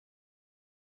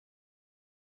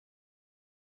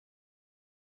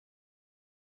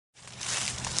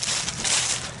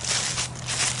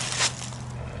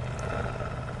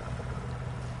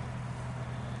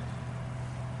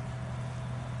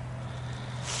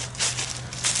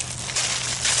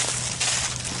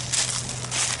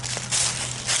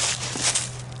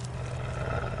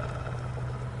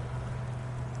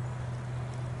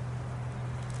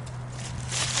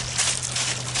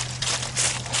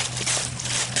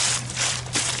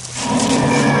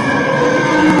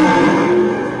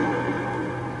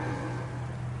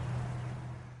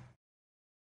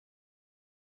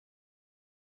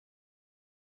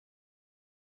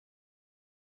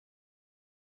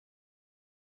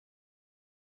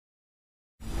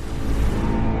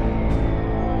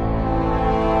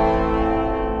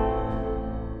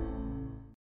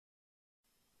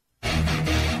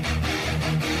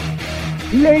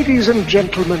Ladies and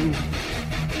gentlemen,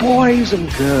 boys and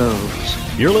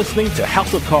girls. You're listening to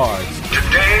House of Cards.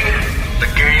 Today, the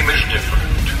game is different.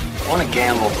 I want to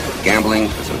gamble. Gambling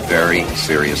is a very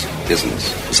serious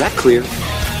business. Is that clear?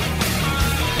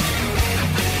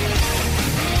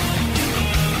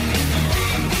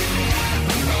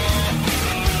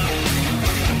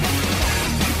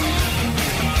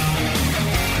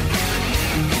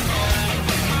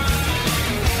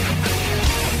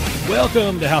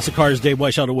 Welcome to House of Cards. Dave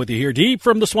Weishuttle with you here, deep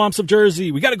from the swamps of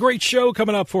Jersey. We got a great show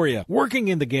coming up for you. Working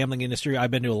in the gambling industry,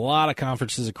 I've been to a lot of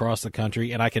conferences across the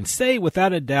country, and I can say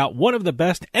without a doubt one of the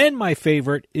best and my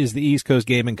favorite is the East Coast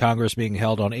Gaming Congress being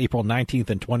held on April 19th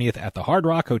and 20th at the Hard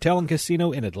Rock Hotel and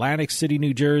Casino in Atlantic City,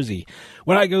 New Jersey.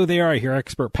 When I go there, I hear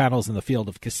expert panels in the field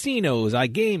of casinos,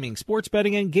 iGaming, sports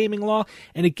betting, and gaming law,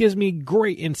 and it gives me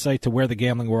great insight to where the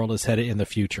gambling world is headed in the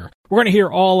future. We're going to hear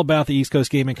all about the East Coast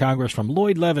Gaming Congress from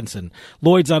Lloyd Levinson.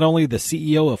 Lloyd's not only the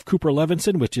CEO of Cooper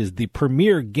Levinson, which is the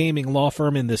premier gaming law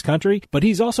firm in this country, but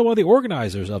he's also one of the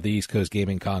organizers of the East Coast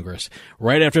Gaming Congress.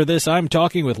 Right after this, I'm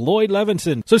talking with Lloyd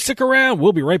Levinson. So stick around.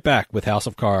 We'll be right back with House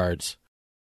of Cards.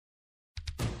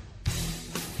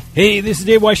 Hey, this is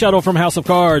Dave Weishuttle from House of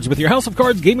Cards with your House of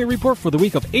Cards gaming report for the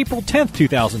week of April 10th,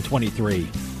 2023.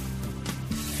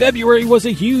 February was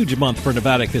a huge month for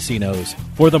Nevada casinos.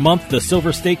 For the month, the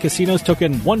Silver State casinos took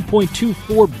in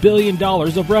 $1.24 billion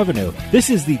of revenue. This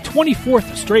is the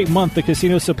 24th straight month the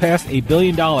casinos surpassed $1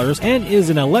 billion and is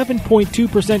an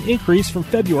 11.2% increase from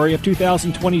February of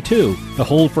 2022. The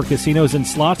hold for casinos and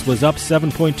slots was up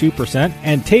 7.2%,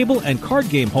 and table and card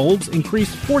game holds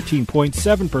increased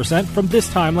 14.7% from this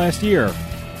time last year.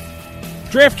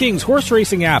 DraftKings horse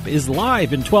racing app is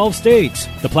live in 12 states.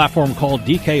 The platform called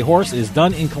DK Horse is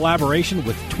done in collaboration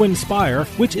with TwinSpire,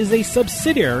 which is a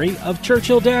subsidiary of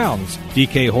Churchill Downs.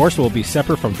 DK Horse will be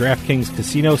separate from DraftKings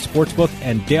Casino, Sportsbook,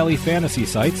 and Daily Fantasy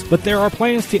sites, but there are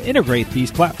plans to integrate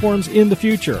these platforms in the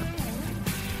future.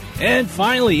 And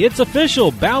finally, it's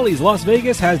official. Bally's Las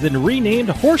Vegas has been renamed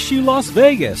Horseshoe Las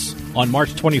Vegas. On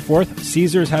March 24th,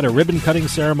 Caesars had a ribbon-cutting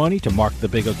ceremony to mark the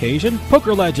big occasion.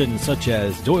 Poker legends such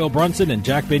as Doyle Brunson and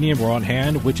Jack Binion were on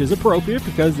hand, which is appropriate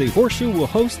because the Horseshoe will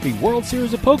host the World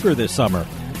Series of Poker this summer.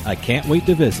 I can't wait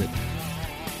to visit.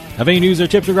 Have any news or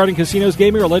tips regarding casinos,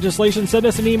 gaming, or legislation? Send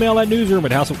us an email at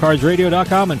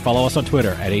newsroom@houseofcardsradio.com and follow us on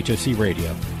Twitter at HOC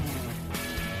Radio.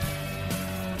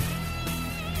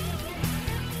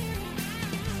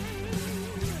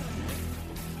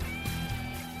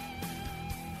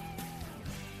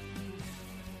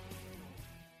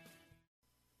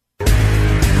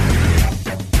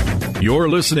 You're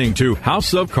listening to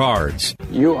House of Cards.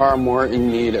 You are more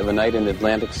in need of a night in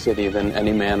Atlantic City than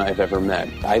any man I've ever met.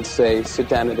 I'd say sit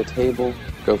down at a table,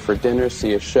 go for dinner,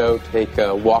 see a show, take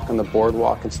a walk on the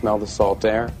boardwalk and smell the salt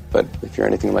air. But if you're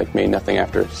anything like me, nothing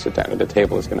after sit down at a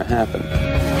table is going to happen.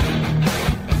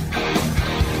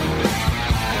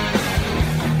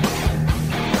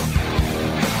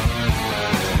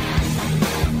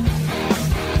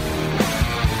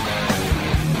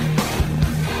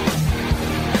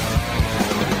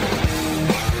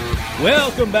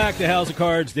 Welcome back to House of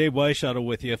Cards. Dave Weishuttle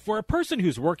with you. For a person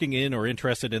who's working in or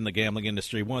interested in the gambling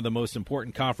industry, one of the most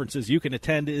important conferences you can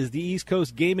attend is the East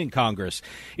Coast Gaming Congress.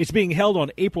 It's being held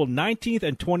on April 19th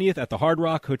and 20th at the Hard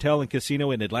Rock Hotel and Casino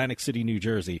in Atlantic City, New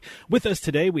Jersey. With us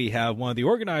today, we have one of the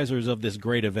organizers of this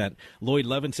great event. Lloyd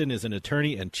Levinson is an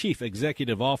attorney and chief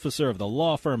executive officer of the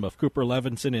law firm of Cooper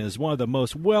Levinson and is one of the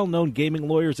most well-known gaming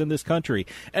lawyers in this country.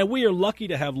 And we are lucky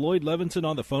to have Lloyd Levinson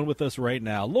on the phone with us right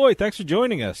now. Lloyd, thanks for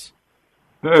joining us.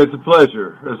 It's a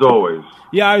pleasure, as always.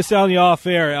 Yeah, I was telling you off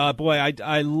air. Boy,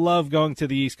 I love going to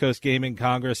the East Coast Gaming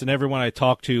Congress, and everyone I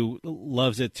talk to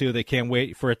loves it, too. They can't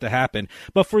wait for it to happen.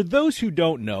 But for those who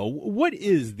don't know, what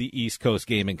is the East Coast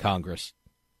Gaming Congress?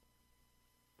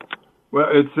 Well,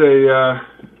 it's a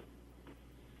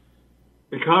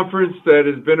conference that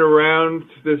has been around.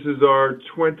 This is our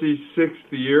 26th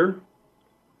year,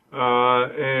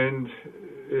 and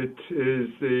it is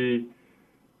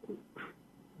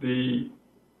the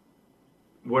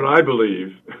what I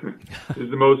believe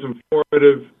is the most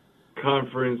informative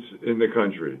conference in the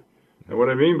country. And what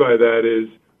I mean by that is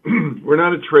we're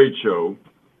not a trade show.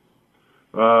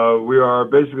 We are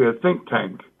basically a think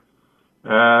tank.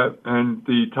 And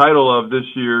the title of this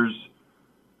year's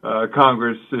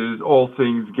Congress is All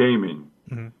Things Gaming.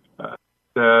 Mm-hmm.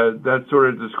 That sort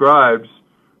of describes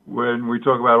when we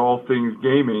talk about all things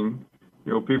gaming,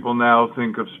 people now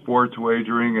think of sports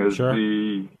wagering as sure.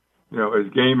 as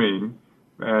gaming.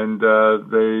 And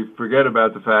they forget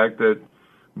about the fact that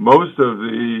most of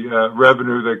the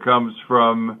revenue that comes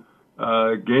from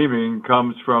gaming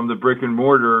comes from the brick and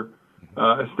mortar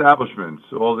establishments,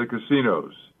 all the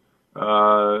casinos.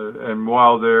 And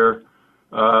while there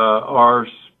are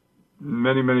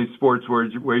many, many sports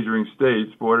wagering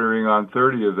states, bordering on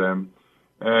 30 of them,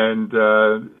 and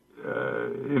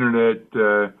internet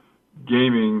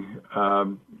gaming,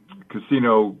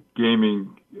 casino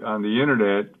gaming on the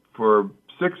internet for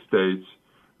 6 states,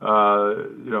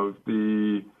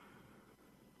 the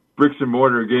bricks and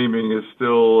mortar gaming is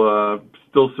still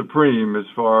supreme as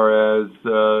far as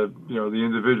the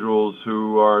individuals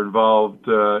who are involved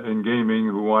in gaming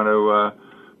who want to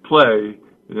play.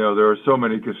 There are so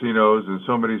many casinos in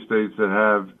so many states that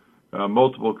have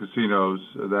multiple casinos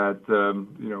that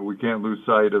we can't lose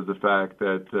sight of the fact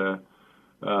that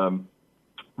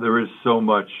there is so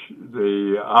much.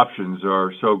 The options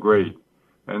are so great,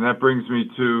 and that brings me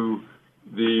to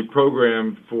the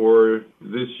program for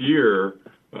this year.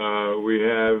 We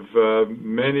have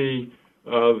many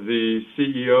of the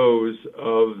CEOs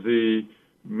of the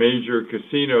major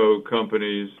casino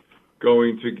companies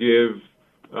going to give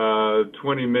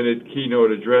 20-minute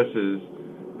keynote addresses,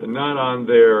 not on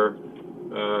their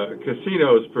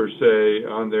casinos per se,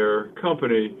 on their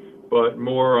company, but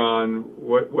more on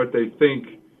what they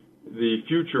think the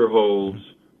future holds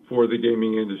for the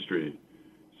gaming industry.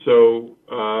 So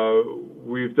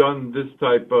we've done this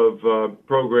type of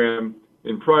program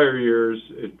in prior years.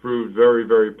 It proved very,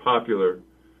 very popular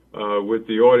with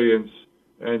the audience,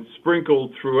 and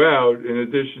sprinkled throughout, in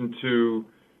addition to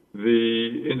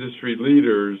the industry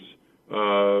leaders,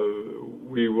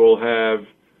 we will have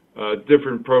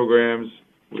different programs.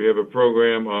 We have a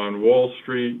program on Wall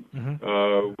Street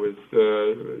with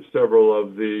several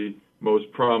of the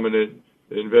most prominent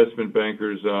investment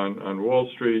bankers on Wall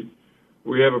Street.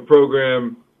 We have a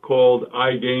program called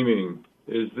iGaming.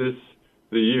 Is this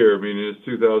the year? I mean, is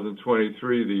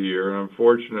 2023 the year? And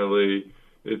unfortunately,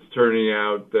 it's turning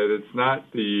out that it's not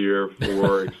the year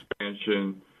for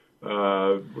expansion.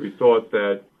 We thought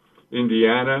that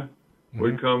Indiana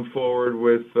would come forward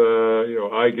with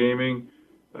iGaming,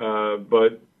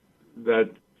 but that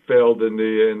failed in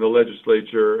the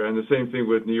legislature, and the same thing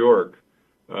with New York.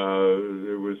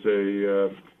 There was a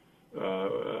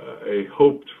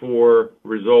hoped-for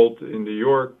result in New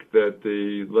York that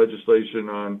the legislation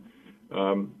on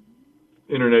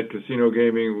internet casino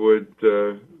gaming would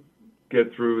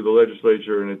get through the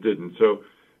legislature, and it didn't. So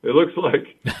it looks like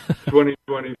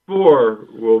 2024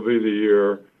 will be the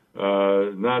year,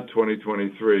 not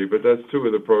 2023, but that's two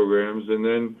of the programs. And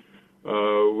then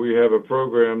we have a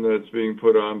program that's being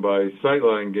put on by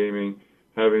Sightline Gaming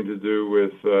having to do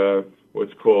with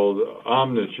what's called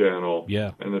Omnichannel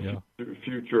and the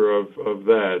future of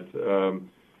that.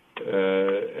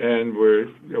 And we're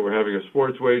having a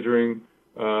sports wagering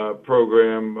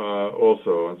program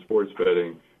also on sports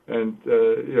betting. And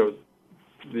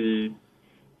the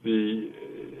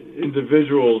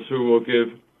individuals who will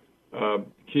give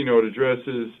keynote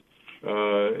addresses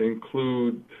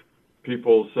include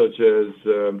people such as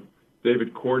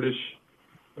David Cordish,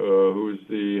 who's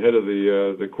the head of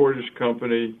the Cordish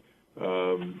Company.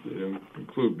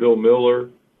 Include Bill Miller,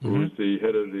 who's the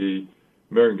head of the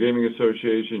American Gaming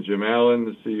Association, Jim Allen,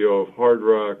 the CEO of Hard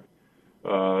Rock,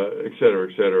 et cetera,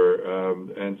 et cetera.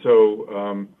 And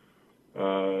so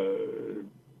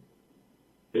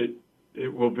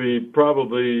it will be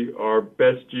probably our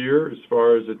best year as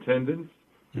far as attendance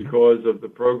because of the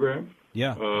program.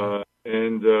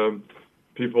 And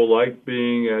people liked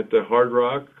being at the Hard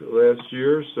Rock last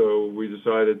year, so we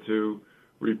decided to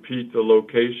repeat the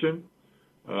location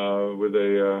with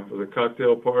a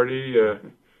cocktail party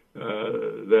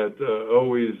that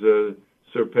always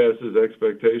surpasses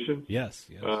expectations. Yes.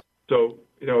 So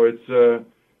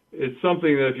it's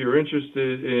something that if you're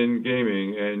interested in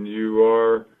gaming and you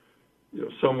are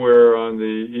somewhere on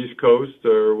the East Coast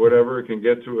or whatever, can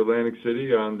get to Atlantic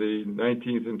City on the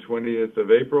 19th and 20th of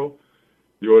April,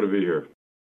 you ought to be here.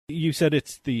 You said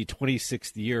it's the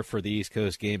 26th year for the East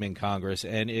Coast Gaming Congress,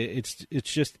 and it's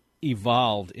just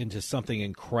evolved into something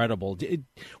incredible.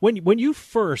 When you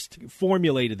first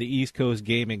formulated the East Coast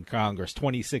Gaming Congress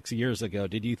 26 years ago,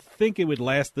 did you think it would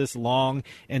last this long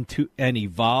and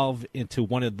evolve into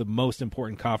one of the most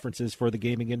important conferences for the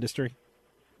gaming industry?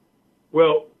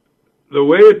 Well, the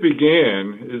way it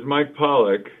began is Mike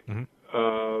Pollack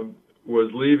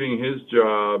was leaving his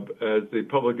job as the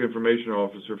public information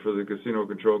officer for the Casino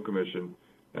Control Commission,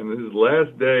 and his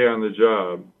last day on the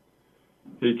job,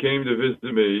 he came to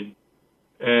visit me,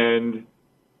 and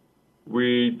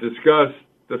we discussed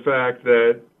the fact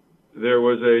that there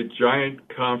was a giant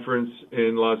conference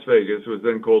in Las Vegas. It was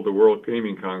then called the World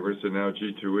Gaming Congress and now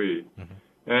G2E.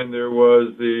 And there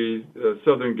was the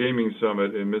Southern Gaming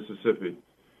Summit in Mississippi.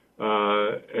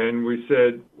 And we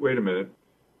said, wait a minute,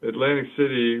 Atlantic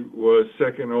City was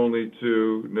second only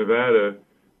to Nevada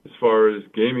as far as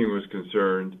gaming was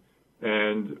concerned,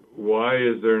 and why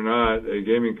is there not a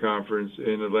gaming conference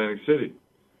in Atlantic City?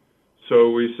 So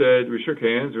we shook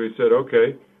hands, and we said,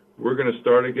 okay, we're going to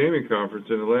start a gaming conference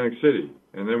in Atlantic City.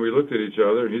 And then we looked at each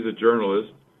other, and he's a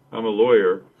journalist, I'm a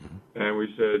lawyer, and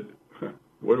we said,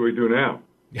 what do we do now?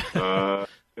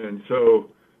 And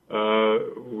so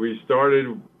we started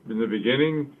in the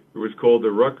beginning. It was called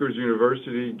the Rutgers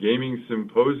University Gaming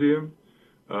Symposium,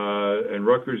 and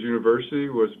Rutgers University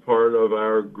was part of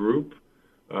our group.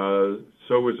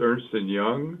 So was Ernst &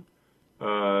 Young,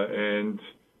 and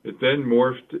it then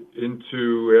morphed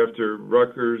into, after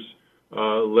Rutgers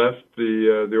left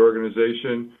the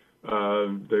organization,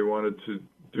 they wanted to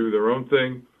do their own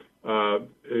thing.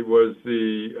 It was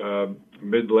the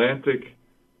Mid-Atlantic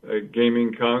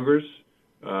Gaming Congress,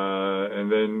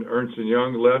 and then Ernst &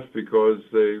 Young left because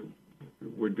they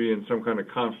would be in some kind of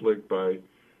conflict by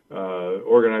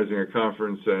organizing a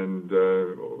conference and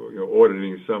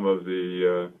auditing some of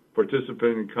the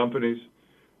participating companies.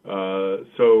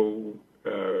 So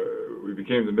we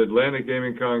became the Mid-Atlantic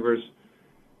Gaming Congress,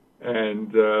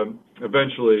 and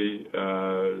eventually,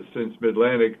 since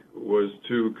Mid-Atlantic was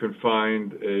too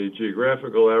confined a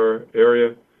geographical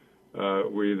area,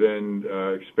 we then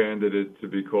expanded it to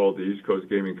be called the East Coast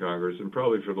Gaming Congress, and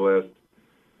probably for the last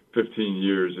 15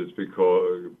 years it's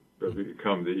become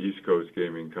the East Coast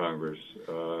Gaming Congress.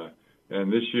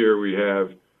 And this year we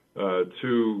have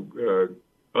two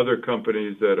other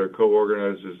companies that are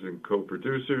co-organizers and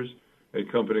co-producers, a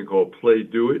company called Play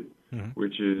Do It,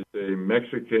 which is a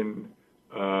Mexican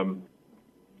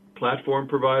platform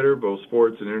provider, both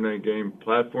sports and internet game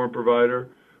platform provider,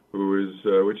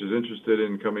 which is interested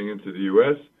in coming into the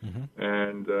U.S.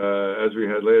 And as we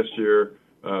had last year,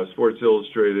 Sports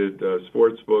Illustrated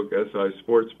Sportsbook, SI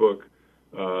Sportsbook,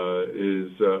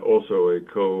 is also a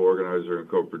co-organizer and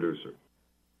co-producer.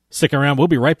 Stick around. We'll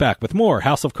be right back with more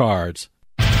House of Cards.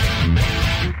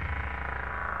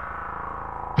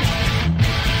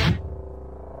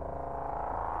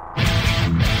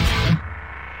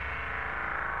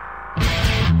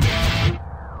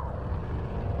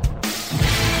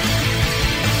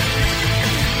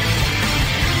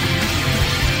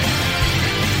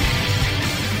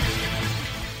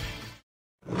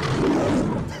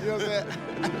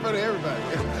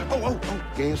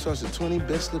 Game starts at 20,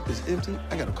 bet slip is empty.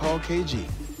 I gotta call KG.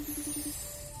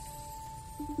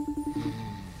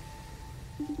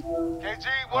 KG,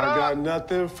 what up? I got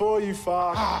nothing for you,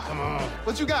 Fox. Ah, come on.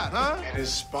 What you got, huh? And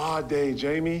it's spa day,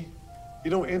 Jamie.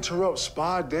 You don't interrupt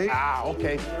spa day. Ah,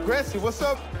 okay. Gracie, what's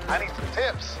up? I need some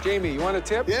tips. Jamie, you want a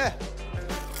tip? Yeah.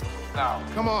 No.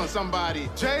 Come on, somebody.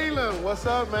 Jalen, what's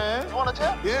up, man? You want a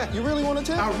tip? Yeah. You really want a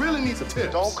tip? I really need some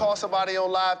tips. Don't call somebody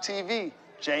on live TV.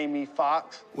 Jamie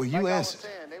Foxx. Well, you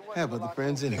answered. Have other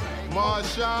friends anyway.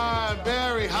 Marshawn,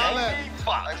 Barry, holla. Jamie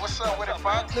Foxx. Hey, what's up with it,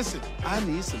 Fox? Listen, I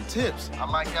need some tips. I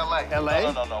like L.A.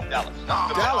 L.A.? No, Dallas. No,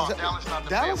 Dallas? Dallas not the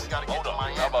Dallas? We gotta get to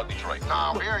Miami. How about Detroit?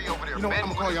 Nah, Barry over there. You know what? I'm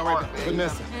gonna call y'all right back.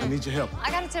 Vanessa, I need your help. I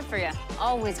got a tip for you.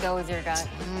 Always go with your gut.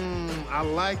 I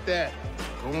like that.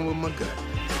 Going with my gut.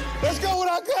 Let's go with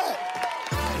our gut.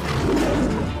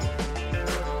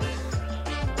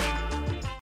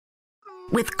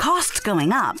 With costs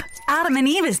going up, Adam &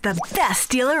 Eve is the best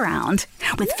deal around.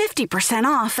 With 50%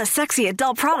 off a sexy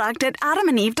adult product at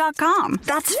adamandeve.com.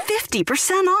 That's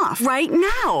 50% off right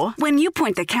now when you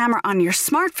point the camera on your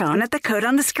smartphone at the code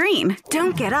on the screen.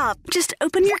 Don't get up. Just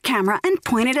open your camera and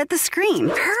point it at the screen.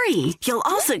 Hurry! You'll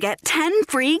also get 10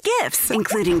 free gifts,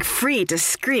 including free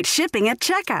discreet shipping at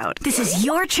checkout. This is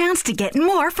your chance to get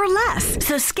more for less.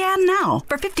 So scan now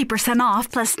for 50% off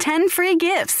plus 10 free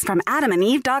gifts from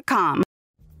adamandeve.com.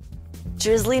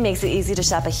 Drizzly makes it easy to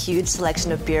shop a huge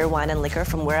selection of beer, wine, and liquor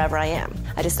from wherever I am.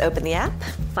 I just open the app,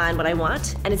 find what I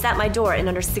want, and it's at my door in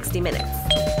under 60 minutes.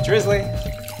 Drizzly.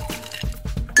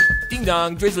 Ding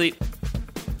dong, Drizzly.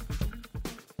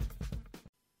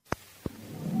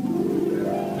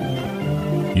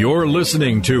 You're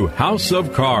listening to House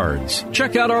of Cards.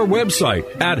 Check out our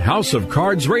website at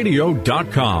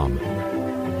houseofcardsradio.com.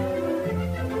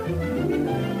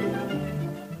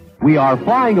 We are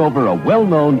flying over a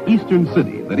well-known eastern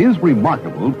city that is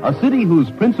remarkable, a city whose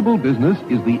principal business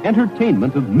is the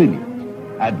entertainment of millions.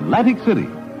 Atlantic City,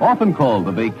 often called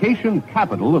the vacation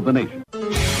capital of the nation.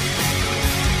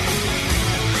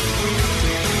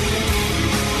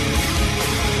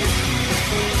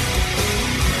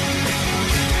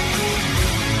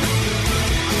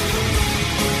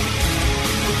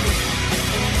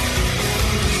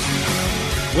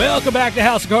 Welcome back to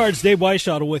House of Cards. Dave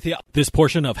Weishottle with you. This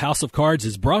portion of House of Cards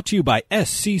is brought to you by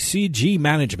SCCG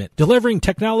Management, delivering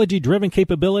technology-driven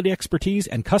capability, expertise,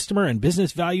 and customer and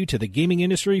business value to the gaming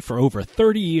industry for over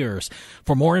 30 years.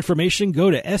 For more information, go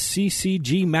to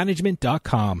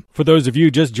sccgmanagement.com. For those of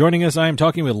you just joining us, I am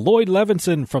talking with Lloyd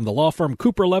Levinson from the law firm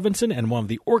Cooper Levinson and one of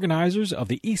the organizers of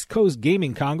the East Coast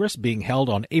Gaming Congress being held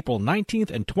on April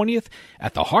 19th and 20th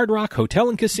at the Hard Rock Hotel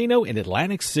and Casino in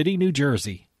Atlantic City, New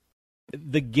Jersey.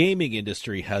 The gaming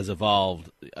industry has evolved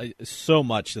so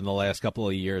much in the last couple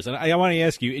of years. And I want to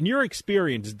ask you, in your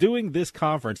experience doing this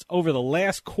conference over the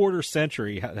last quarter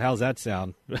century, how's that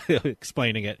sound,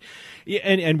 explaining it,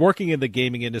 and working in the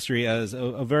gaming industry as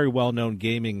a very well-known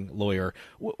gaming lawyer,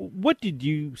 what did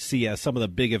you see as some of the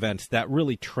big events that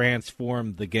really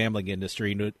transformed the gambling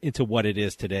industry into what it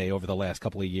is today over the last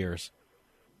couple of years?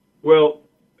 Well,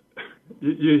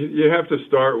 you have to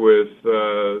start with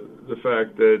the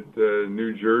fact that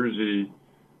New Jersey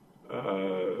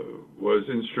was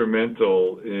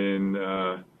instrumental in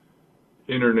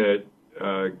internet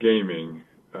gaming,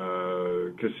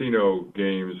 casino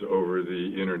games over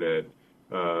the internet.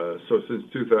 So since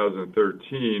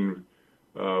 2013,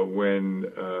 when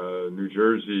New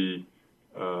Jersey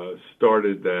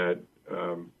started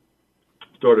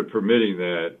permitting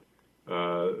that,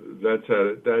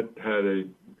 that had a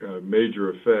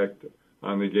major effect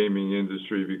on the gaming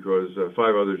industry because 5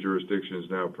 other jurisdictions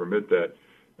now permit that.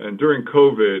 And during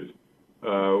COVID,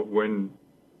 when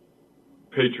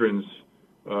patrons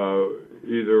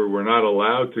either were not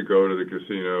allowed to go to the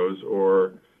casinos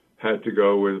or had to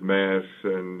go with masks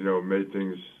and made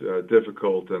things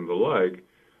difficult and the like,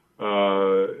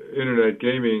 internet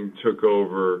gaming took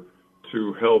over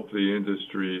to help the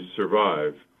industry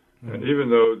survive. Mm-hmm. And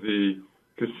even though the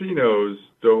casinos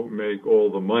don't make all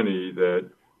the money that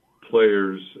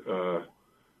players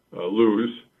lose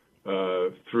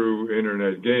through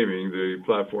internet gaming, the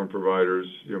platform providers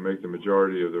make the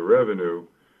majority of the revenue.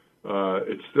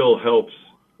 It still helps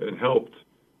and helped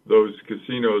those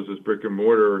casinos as brick and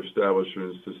mortar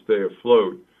establishments to stay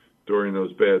afloat during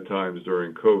those bad times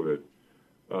during COVID.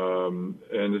 And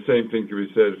the same thing can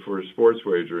be said for sports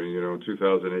wagering. In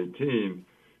 2018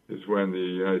 is when the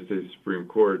United States Supreme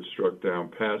Court struck down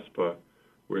PASPA,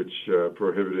 which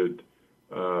prohibited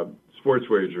sports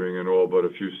wagering in all but a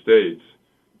few states.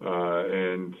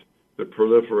 And the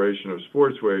proliferation of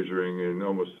sports wagering in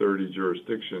almost 30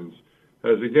 jurisdictions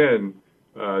has again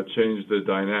changed the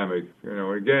dynamic.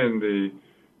 Again, the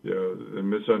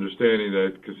misunderstanding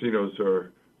that casinos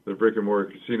are the brick and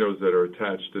mortar casinos that are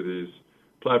attached to these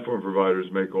platform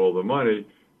providers make all the money.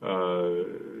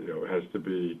 Has to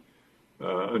be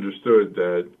understood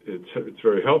that it's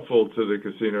very helpful to the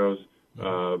casinos,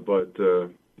 but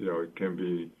it can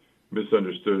be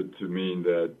misunderstood to mean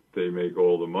that they make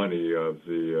all the money of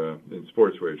in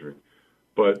sports wagering.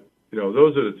 But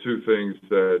those are the two things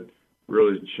that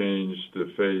really changed the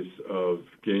face of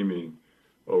gaming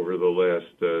over the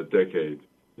last decade: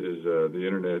 is the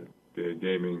internet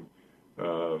gaming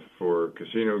for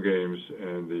casino games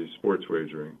and the sports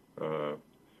wagering,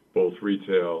 both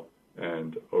retail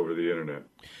and over the internet.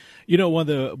 One of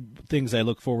the things I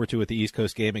look forward to at the East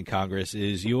Coast Gaming Congress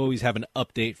is you always have an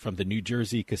update from the New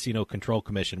Jersey Casino Control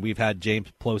Commission. We've had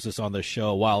James Plosis on the show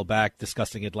a while back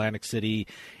discussing Atlantic City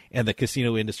and the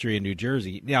casino industry in New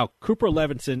Jersey. Now, Cooper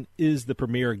Levinson is the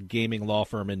premier gaming law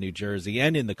firm in New Jersey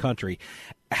and in the country.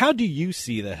 How do you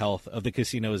see the health of the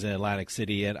casinos in Atlantic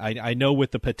City? And I know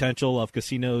with the potential of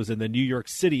casinos in the New York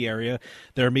City area,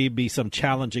 there may be some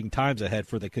challenging times ahead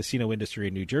for the casino industry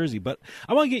in New Jersey. But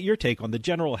I want to get your take on the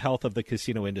general health of the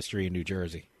casino industry in New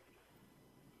Jersey.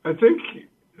 I think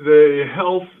the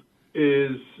health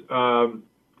is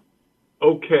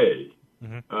okay.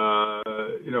 Mm-hmm.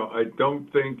 I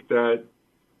don't think that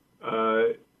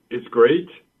it's great,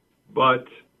 but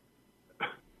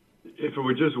if it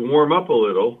would just warm up a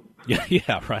little.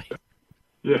 Yeah, right.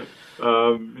 Yeah.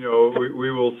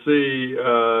 We will see,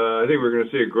 I think we're going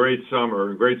to see a great summer,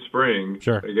 a great spring.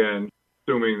 Sure. Again,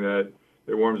 assuming that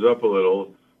it warms up a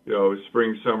little,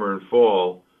 spring, summer, and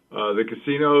fall. The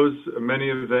casinos, many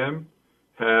of them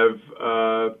have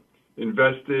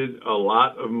invested a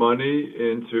lot of money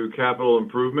into capital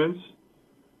improvements.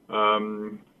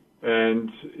 And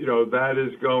that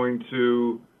is going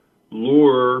to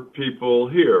lure people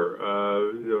here.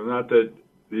 Not that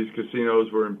these casinos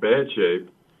were in bad shape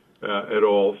at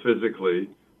all physically,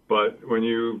 but when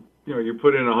you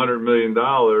put in $100 million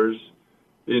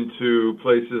into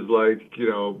places like,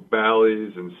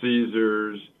 Bally's and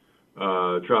Caesars,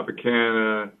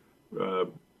 Tropicana,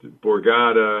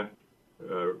 Borgata,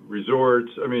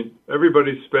 resorts. I mean,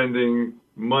 everybody's spending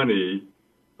money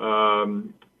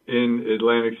in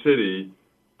Atlantic City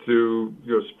to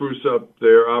spruce up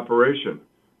their operation,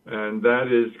 and that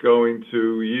is going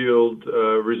to yield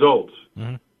results.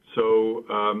 Mm-hmm. So,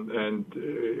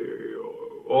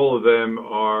 all of them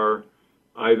are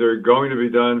either going to be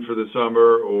done for the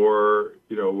summer or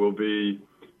will be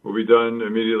done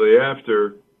immediately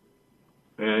after.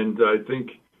 And I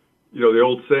think the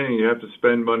old saying, you have to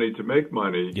spend money to make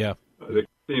money. Yeah. The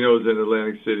casinos in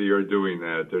Atlantic City are doing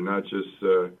that. They're not just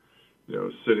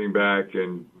sitting back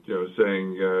and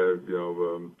saying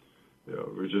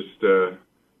we're just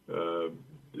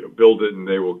build it and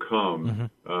they will come.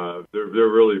 Mm-hmm. They're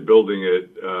really building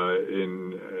it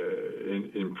in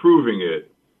improving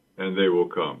it, and they will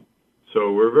come.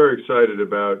 So we're very excited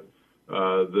about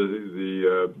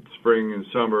the spring and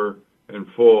summer and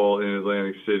fall in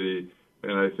Atlantic City,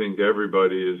 and I think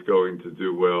everybody is going to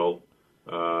do well,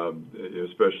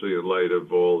 especially in light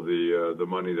of all the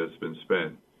money that's been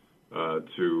spent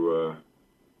to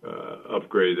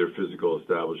upgrade their physical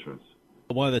establishments.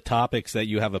 One of the topics that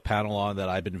you have a panel on that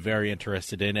I've been very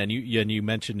interested in, and you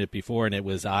mentioned it before, and it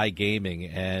was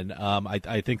iGaming, and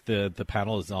I think the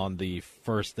panel is on the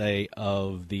first day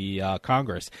of the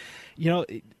Congress.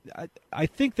 I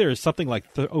think there's something like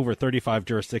over 35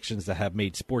 jurisdictions that have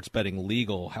made sports betting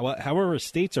legal. However,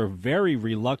 states are very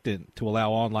reluctant to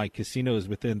allow online casinos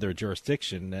within their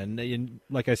jurisdiction. And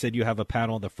like I said, you have a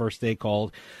panel on the first day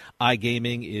called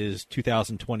iGaming is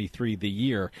 2023 the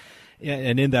year.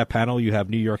 And in that panel, you have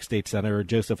New York State Senator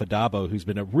Joseph Addabbo, who's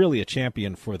been really a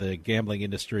champion for the gambling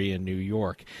industry in New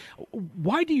York.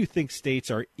 Why do you think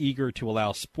states are eager to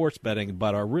allow sports betting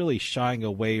but are really shying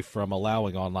away from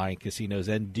allowing online casinos?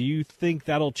 And do you think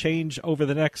that'll change over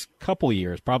the next couple of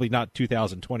years? Probably not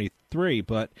 2023,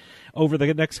 but over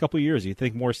the next couple of years, do you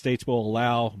think more states will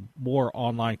allow more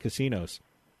online casinos?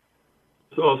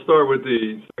 So I'll start with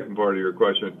the second part of your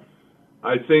question.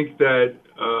 I think that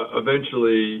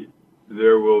eventually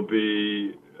there will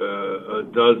be a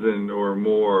dozen or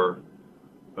more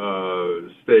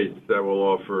states that will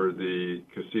offer the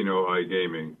casino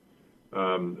iGaming.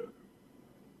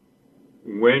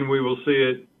 When we will see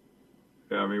it,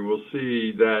 we'll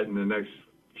see that in the next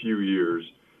few years.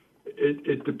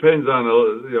 It depends on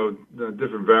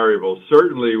different variables.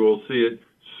 Certainly, we'll see it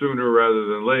sooner rather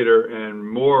than later, and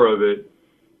more of it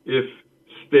if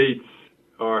states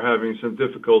are having some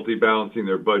difficulty balancing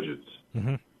their budgets.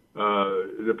 Mm-hmm.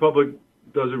 The public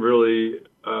doesn't really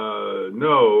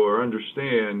know or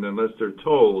understand unless they're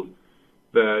told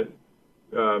that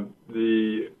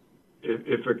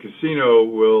if a casino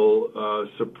will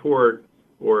support,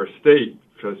 or a state,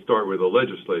 to start with a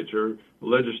legislature, the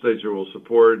legislature will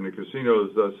support and the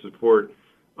casinos thus support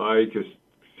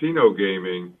casino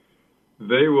gaming,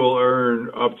 they will earn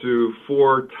up to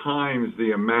 4 times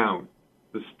the amount.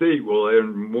 The state will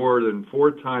earn more than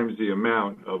 4 times the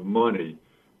amount of money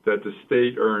that the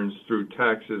state earns through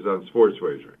taxes on sports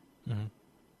wagering. Mm-hmm.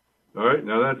 All right,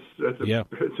 now that's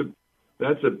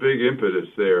a big impetus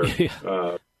there,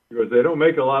 because they don't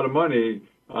make a lot of money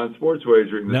on sports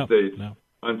wagering in the states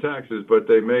on taxes, but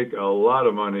they make a lot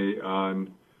of money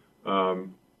on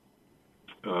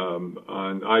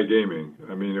iGaming.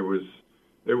 I mean, it was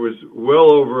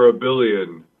well over $1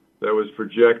 billion that was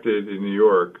projected in New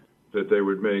York that they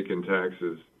would make in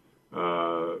taxes,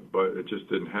 but it just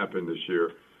didn't happen this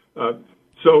year.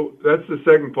 So that's the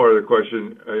second part of the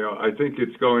question. I think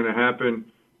it's going to happen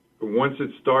once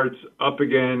it starts up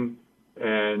again,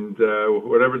 and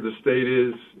whatever the state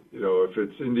is, if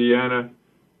it's Indiana,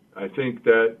 I think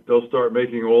that they'll start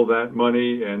making all that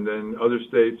money, and then other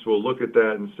states will look at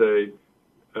that and say,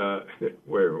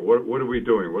 wait, what are we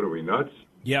doing? What are we, nuts?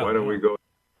 Yeah. Why don't we go?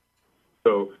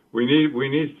 So we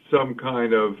need some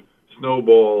kind of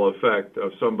snowball effect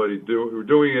of somebody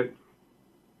doing it,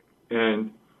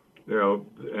 and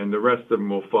and the rest of them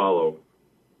will follow.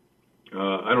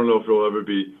 I don't know if it'll ever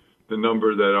be the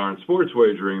number that are in sports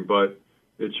wagering, but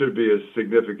it should be a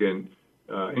significant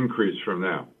increase from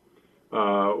now.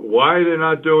 Why they're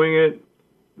not doing it?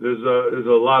 There's a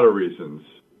lot of reasons.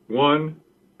 One,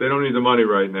 they don't need the money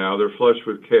right now. They're flush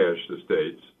with cash, the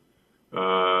states.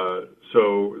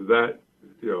 So that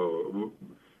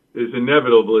is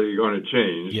inevitably going to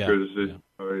change, because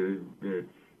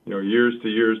years to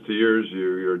years to years,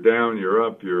 you're down, you're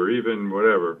up, you're even,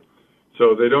 whatever.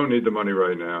 So they don't need the money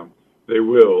right now. They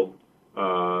will.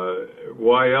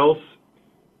 Why else?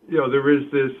 There is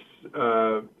this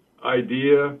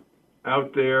idea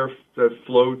out there that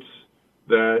floats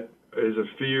that is a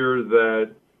fear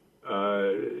that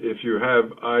if you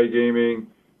have iGaming,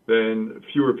 then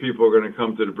fewer people are going to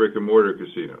come to the brick and mortar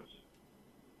casinos.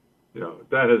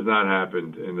 That has not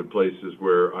happened in the places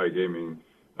where iGaming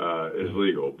is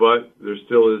legal. But there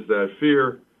still is that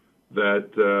fear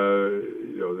that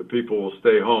the people will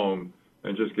stay home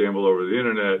and just gamble over the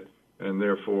internet, and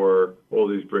therefore all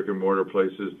these brick and mortar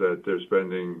places that they're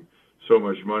spending so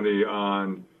much money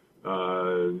on,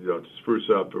 to spruce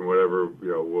up and whatever,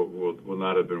 will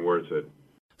not have been worth it.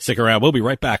 Stick around. We'll be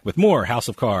right back with more House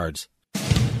of Cards.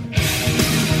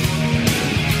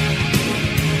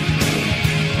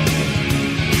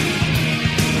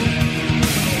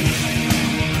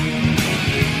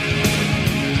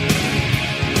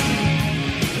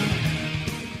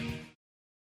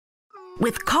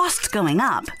 With costs going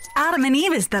up, Adam and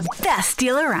Eve is the best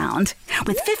deal around.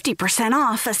 With 50%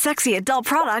 off a sexy adult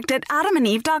product at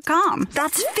adamandeve.com.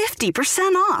 That's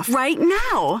 50% off right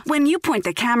now when you point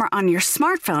the camera on your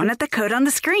smartphone at the code on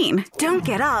the screen. Don't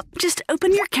get up. Just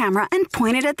open your camera and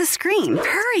point it at the screen.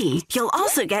 Hurry! You'll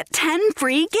also get 10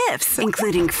 free gifts,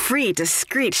 including free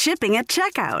discreet shipping at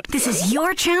checkout. This is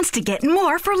your chance to get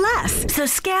more for less. So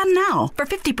scan now for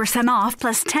 50% off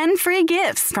plus 10 free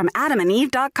gifts from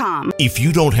adamandeve.com. If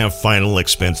you don't have final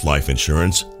expense life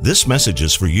insurance, this message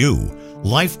is for you.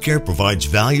 LifeCare provides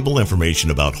valuable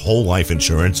information about whole life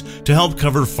insurance to help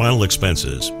cover final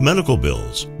expenses, medical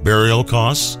bills, burial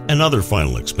costs, and other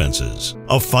final expenses.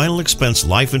 A final expense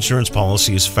life insurance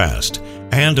policy is fast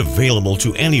and available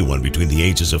to anyone between the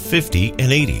ages of 50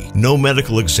 and 80. No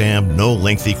medical exam, no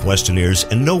lengthy questionnaires,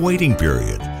 and no waiting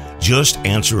period. Just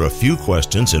answer a few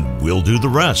questions and we'll do the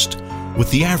rest. With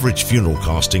the average funeral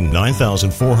costing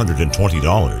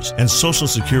 $9,420 and Social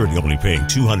Security only paying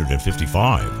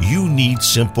 $255, you need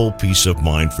simple peace of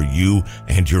mind for you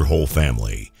and your whole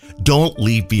family. Don't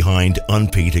leave behind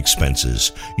unpaid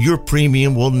expenses. Your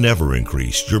premium will never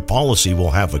increase. Your policy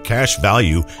will have a cash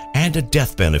value and a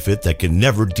death benefit that can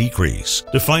never decrease.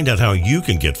 To find out how you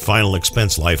can get final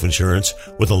expense life insurance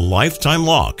with a lifetime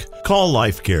lock, call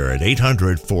LifeCare at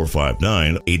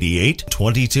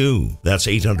 800-459-8822. That's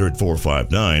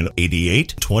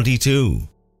 800-459-8822.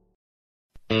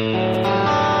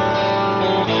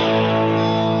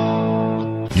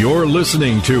 You're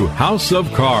listening to House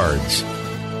of Cards.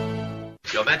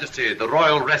 Your Majesty, the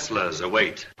royal wrestlers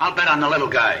await. I'll bet on the little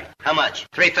guy. How much?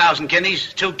 3,000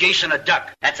 guineas, 2 geese, and a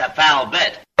duck. That's a foul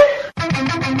bet.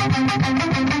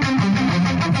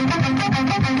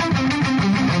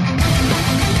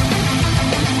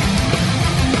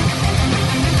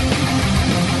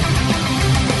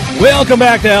 Welcome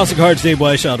back to House of Cards. Dave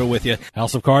Weishaupt with you.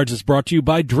 House of Cards is brought to you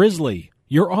by Drizzly,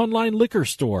 your online liquor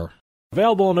store.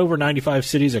 Available in over 95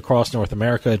 cities across North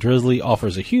America, Drizzly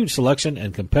offers a huge selection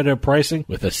and competitive pricing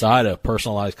with a side of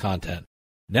personalized content.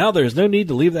 Now there's no need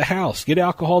to leave the house. Get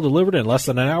alcohol delivered in less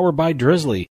than an hour by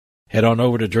Drizzly. Head on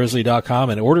over to drizzly.com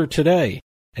and order today.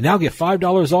 And now get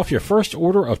 $5 off your first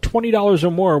order of $20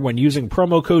 or more when using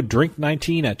promo code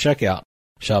DRINK19 at checkout.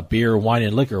 Shop beer, wine,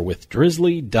 and liquor with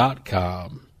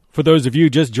drizzly.com. For those of you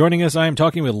just joining us, I am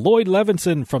talking with Lloyd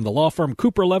Levinson from the law firm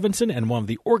Cooper Levinson and one of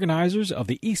the organizers of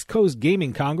the East Coast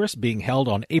Gaming Congress being held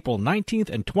on April 19th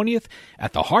and 20th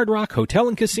at the Hard Rock Hotel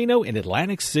and Casino in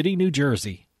Atlantic City, New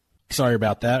Jersey. Sorry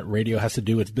about that. Radio has to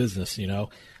do its business, you know.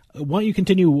 Why don't you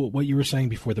continue what you were saying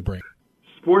before the break?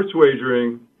 Sports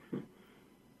wagering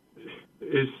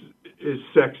is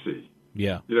sexy.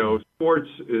 Yeah. You know, sports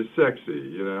is sexy.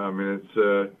 You know, I mean, it's...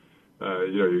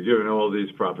 you're giving all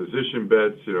these proposition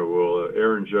bets. Will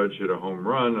Aaron Judge hit a home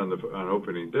run on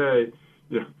opening day?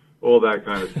 All that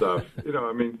kind of stuff.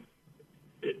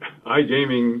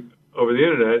 iGaming over the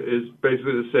internet is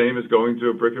basically the same as going to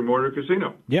a brick and mortar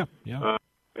casino. Yeah.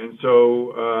 And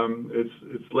so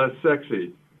it's less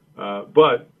sexy,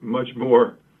 but much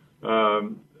more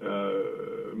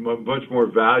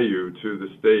value to the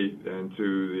state and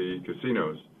to the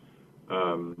casinos.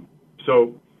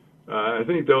 I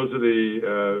think those are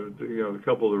the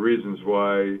couple of the reasons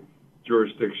why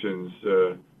jurisdictions,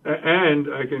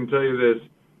 and I can tell you this,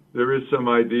 there is some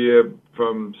idea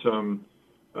from some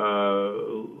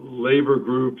labor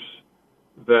groups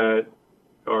that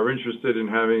are interested in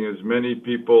having as many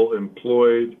people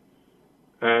employed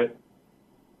at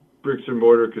bricks and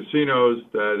mortar casinos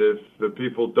that if the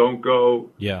people don't go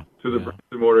to the bricks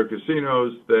and mortar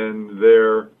casinos, then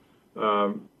their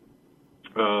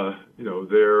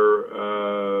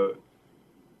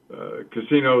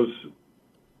casinos'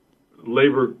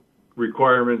 labor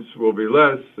requirements will be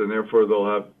less, and therefore they'll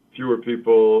have fewer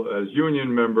people as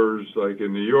union members, like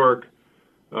in New York.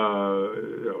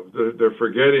 They're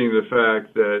forgetting the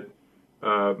fact that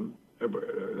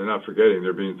they're not forgetting,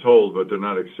 they're being told, but they're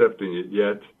not accepting it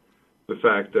yet. The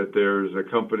fact that there's a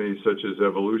company such as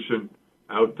Evolution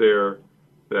out there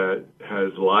that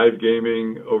has live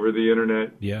gaming over the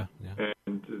internet. Yeah.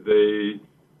 And they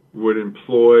would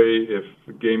employ, if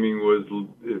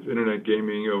internet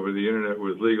gaming over the internet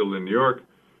was legal in New York,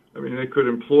 I mean, they could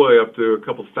employ up to a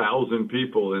couple thousand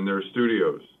people in their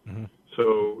studios. Mm-hmm.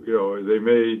 So, they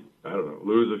may, I don't know,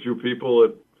 lose a few people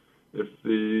if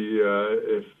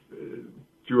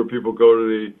fewer people go to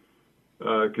the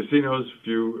casinos,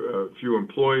 few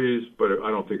employees, but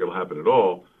I don't think it'll happen at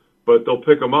all. But they'll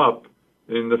pick them up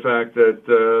in the fact that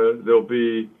there'll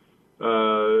be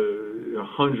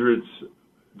hundreds,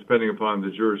 depending upon the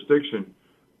jurisdiction,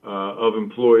 of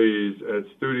employees at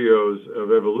studios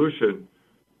of Evolution,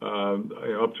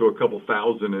 up to a couple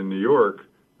thousand in New York,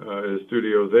 a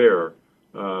studio there.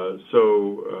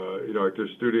 Like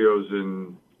there's studios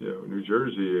in New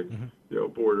Jersey,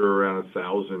 border around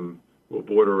 1,000. Will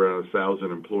border around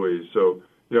 1,000 employees. So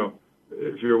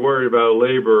if you're worried about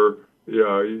labor,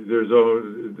 there's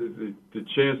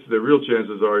the real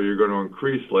chances are you're going to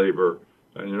increase labor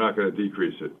and you're not going to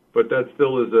decrease it. But that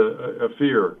still is a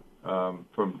fear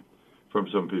from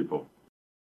some people.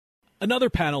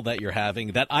 Another panel that you're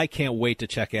having that I can't wait to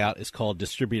check out is called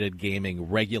Distributed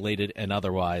Gaming, Regulated and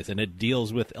Otherwise, and it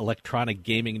deals with electronic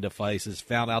gaming devices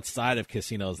found outside of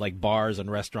casinos like bars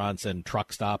and restaurants and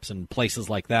truck stops and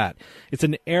places like that. It's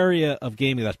an area of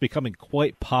gaming that's becoming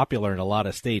quite popular in a lot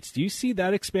of states. Do you see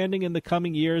that expanding in the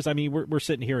coming years? I mean, we're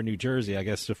sitting here in New Jersey. I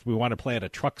guess if we want to play at a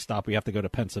truck stop, we have to go to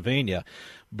Pennsylvania.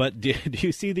 But do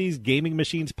you see these gaming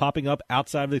machines popping up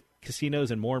outside of the casinos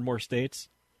in more and more states?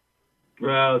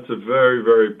 Well, it's a very,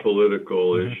 very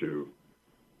political issue.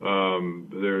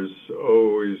 There's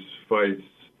always fights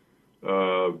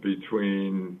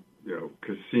between,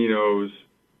 casinos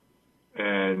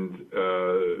and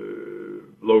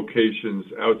locations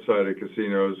outside of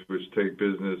casinos, which take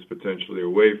business potentially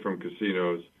away from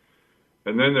casinos.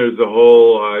 And then there's the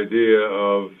whole idea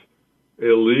of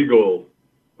illegal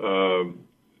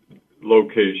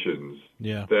locations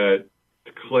that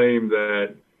claim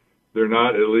that they're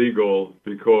not illegal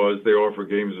because they offer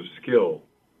games of skill.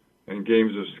 And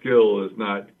games of skill is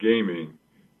not gaming,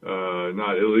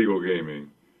 not illegal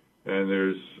gaming. And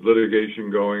there's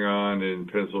litigation going on in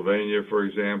Pennsylvania, for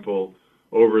example,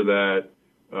 over that,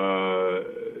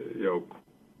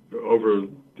 over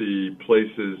the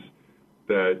places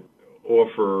that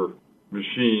offer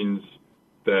machines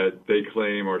that they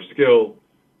claim are skill.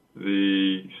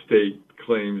 The state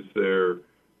claims they're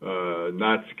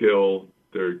not skill.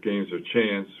 They're games of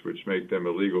chance, which make them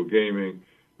illegal gaming,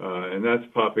 and that's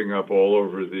popping up all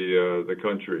over the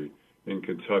country, in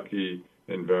Kentucky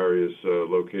and various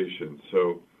locations.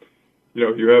 So,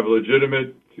 you have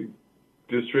legitimate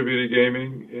distributed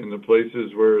gaming in the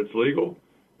places where it's legal,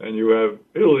 and you have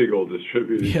illegal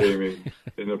distributed gaming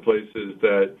in the places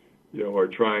that are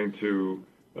trying to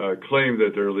claim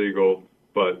that they're legal,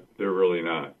 but they're really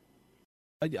not.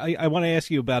 I want to ask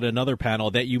you about another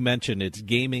panel that you mentioned. It's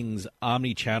gaming's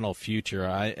omni-channel future.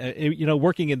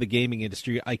 Working in the gaming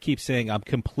industry, I keep saying I'm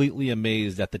completely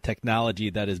amazed at the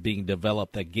technology that is being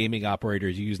developed that gaming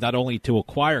operators use, not only to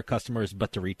acquire customers,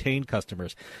 but to retain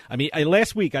customers. I mean,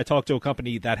 last week I talked to a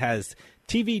company that has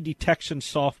TV detection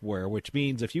software, which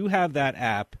means if you have that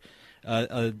app,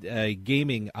 a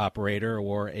gaming operator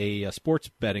or a sports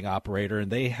betting operator,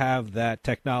 and they have that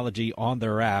technology on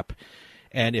their app,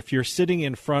 and if you're sitting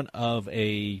in front of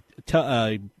a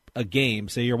game,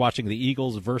 say you're watching the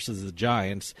Eagles versus the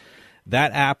Giants,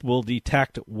 that app will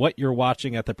detect what you're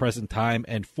watching at the present time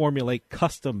and formulate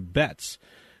custom bets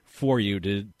for you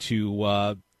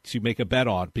to make a bet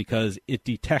on, because it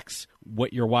detects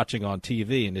what you're watching on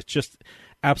TV. And it's just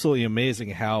absolutely amazing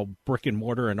how brick and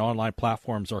mortar and online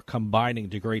platforms are combining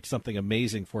to create something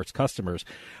amazing for its customers.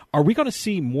 Are we going to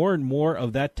see more and more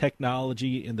of that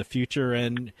technology in the future?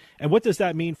 And what does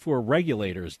that mean for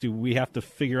regulators? Do we have to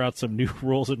figure out some new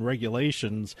rules and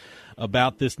regulations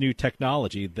about this new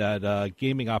technology that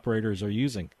gaming operators are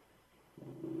using?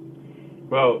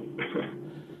 Well,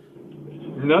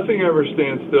 nothing ever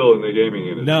stands still in the gaming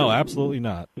industry. No, absolutely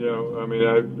not. I mean,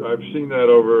 I've seen that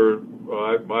over. Well,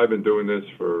 I've been doing this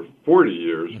for 40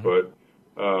 years, but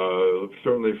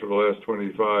certainly for the last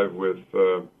 25 with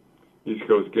East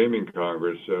Coast Gaming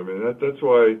Congress. I mean, that's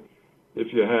why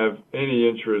if you have any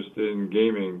interest in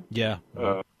gaming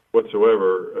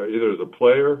whatsoever, either as a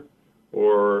player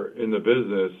or in the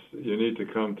business, you need to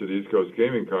come to the East Coast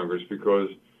Gaming Congress, because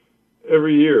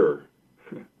every year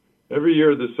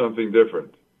there's something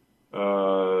different.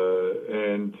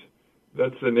 And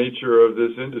that's the nature of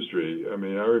this industry. I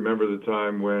mean, I remember the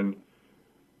time when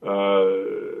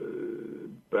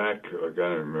back, I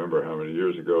can't remember how many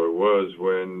years ago it was,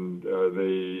 when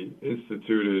they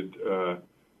instituted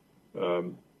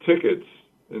tickets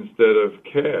instead of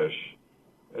cash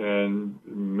and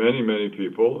many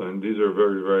people, and these are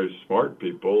very, very smart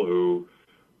people who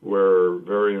were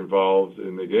very involved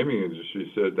in the gaming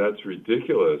industry, said that's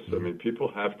ridiculous. I mean, people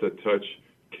have to touch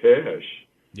cash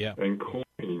and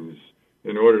coins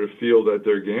in order to feel that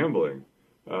they're gambling.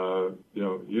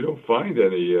 You don't find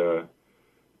any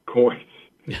coins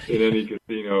in any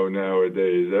casino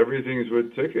nowadays. Everything's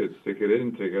with tickets, ticket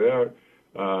in, ticket out.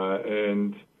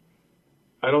 And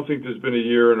I don't think there's been a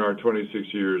year in our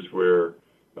 26 years where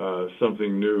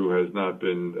something new has not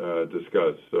been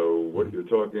discussed. So what you're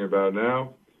talking about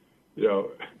now,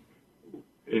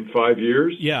 in 5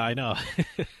 years, I know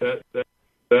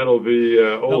that'll be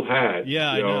old hat.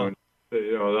 Yeah, I know. And,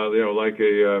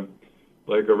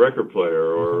 like a record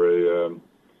player or a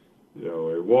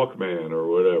Walkman or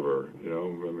whatever. I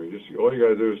mean, just all you got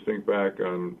to do is think back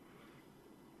on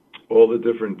all the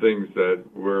different things that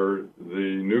were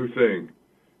the new thing,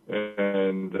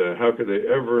 and how could they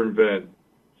ever invent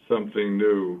something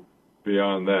new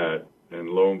beyond that? And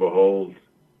lo and behold,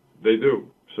 they do.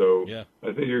 So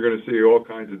I think you're going to see all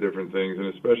kinds of different things, and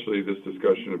especially this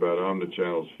discussion about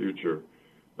Omnichannel's future.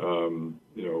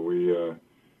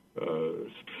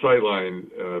 Sightline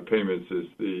Payments is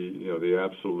the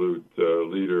absolute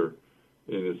leader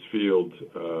in its field,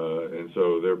 and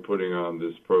so they're putting on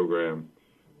this program.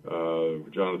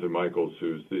 Jonathan Michaels,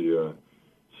 who's the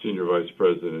Senior Vice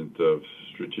President of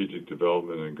Strategic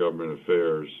Development and Government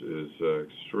Affairs, is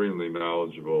extremely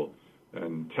knowledgeable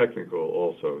and technical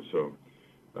also. So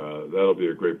that'll be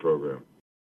a great program.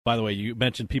 By the way, you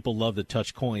mentioned people love to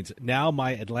touch coins. Now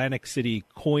my Atlantic City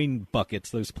coin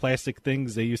buckets, those plastic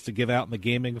things they used to give out on the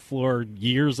gaming floor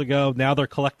years ago, now they're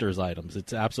collector's items.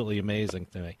 It's absolutely amazing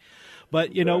to me. But,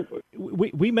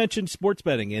 we mentioned sports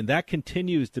betting, and that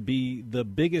continues to be the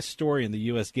biggest story in the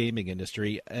U.S. gaming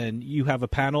industry. And you have a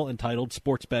panel entitled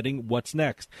Sports Betting, What's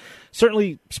Next?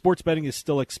 Certainly, sports betting is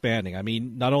still expanding. I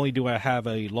mean, not only do I have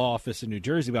a law office in New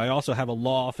Jersey, but I also have a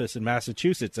law office in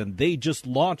Massachusetts, and they just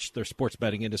launched their sports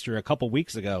betting industry a couple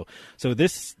weeks ago. So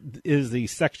this is the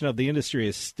section of the industry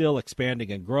is still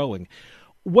expanding and growing.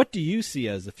 What do you see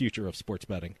as the future of sports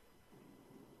betting?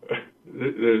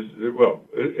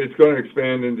 It's going to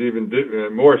expand into even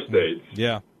more states.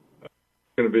 Yeah. It's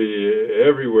going to be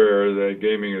everywhere that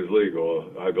gaming is legal,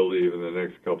 I believe, in the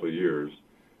next couple of years.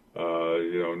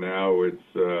 Now it's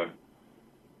going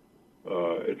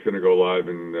to go live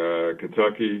in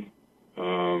Kentucky.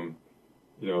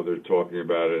 They're talking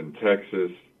about it in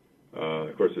Texas.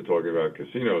 Of course, they're talking about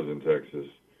casinos in Texas.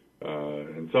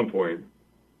 At some point,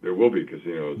 there will be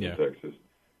casinos in Texas.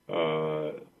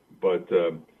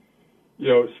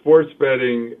 Sports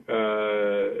betting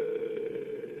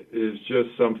is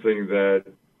just something that,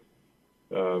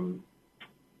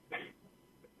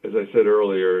 as I said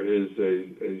earlier, is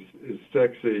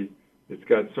sexy. It's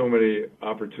got so many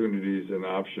opportunities and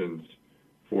options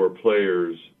for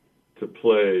players to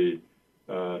play.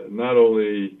 Not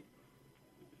only,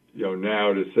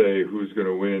 now to say who's going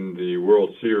to win the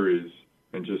World Series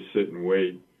and just sit and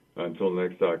wait until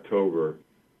next October,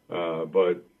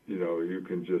 but you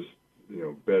can just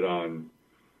bet on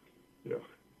the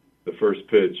first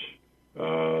pitch,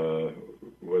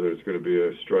 whether it's going to be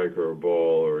a strike or a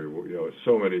ball, or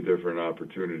so many different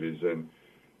opportunities, and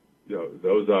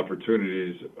those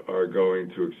opportunities are going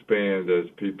to expand as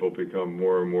people become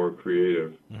more and more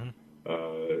creative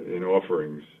in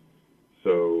offerings.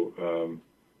 So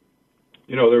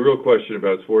the real question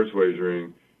about sports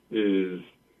wagering is,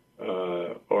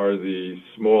 are the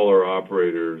smaller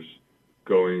operators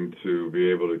going to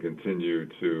be able to continue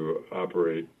to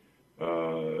operate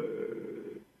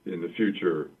in the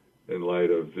future in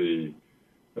light of the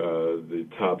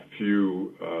top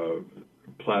few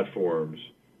platforms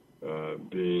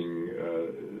being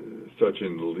such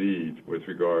in the lead with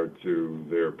regard to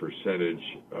their percentage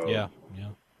of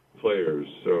players?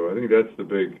 So I think that's the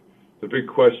big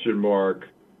question mark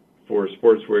for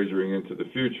sports wagering into the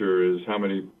future, is how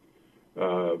many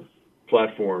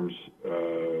platforms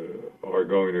are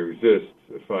going to exist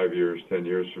 5 years, 10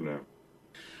 years from now.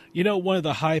 One of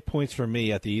the high points for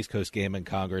me at the East Coast Gaming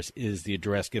Congress is the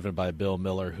address given by Bill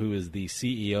Miller, who is the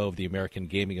CEO of the American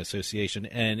Gaming Association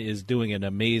and is doing an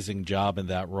amazing job in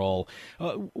that role.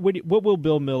 What will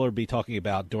Bill Miller be talking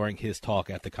about during his talk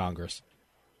at the Congress?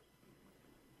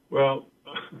 Well,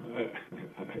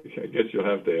 I guess you'll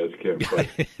have to ask him. But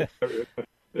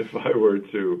if I were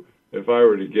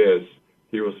to guess,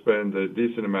 he will spend a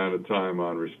decent amount of time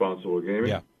on responsible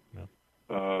gaming.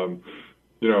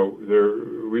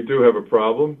 We do have a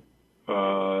problem,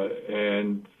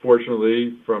 and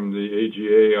fortunately, from the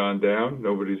AGA on down,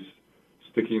 nobody's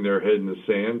sticking their head in the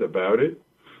sand about it.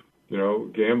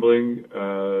 Gambling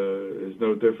is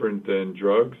no different than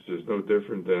drugs. It's no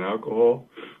different than alcohol,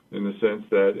 in the sense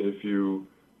that if you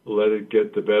let it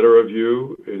get the better of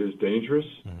you, it is dangerous.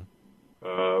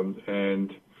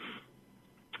 And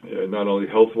not only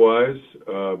health-wise,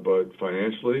 but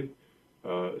financially.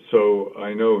 So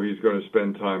I know he's going to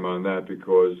spend time on that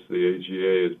because the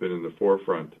AGA has been in the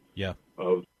forefront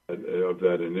of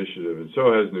that initiative, and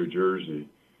so has New Jersey.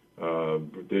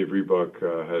 Dave Rebuck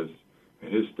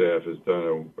his staff has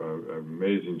done an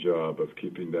amazing job of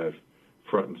keeping that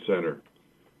front and center.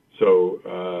 So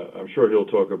I'm sure he'll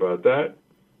talk about that,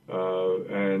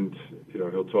 and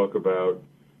he'll talk about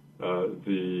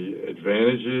the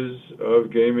advantages of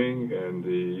gaming and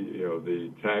the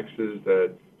taxes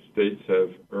that states have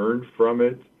earned from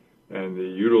it, and the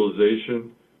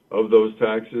utilization of those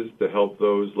taxes to help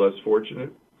those less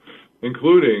fortunate,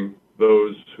 including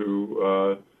those who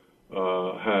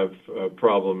have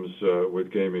problems with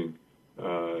gaming.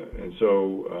 And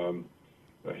so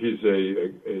he's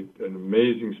an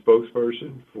amazing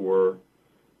spokesperson for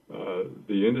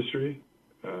the industry,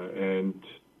 and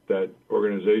that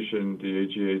organization, the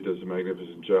AGA, does a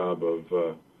magnificent job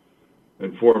of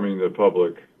informing the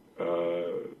public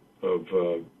of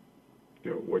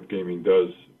what gaming does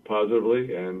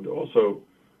positively, and also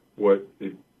what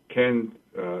it can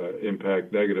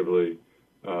impact negatively.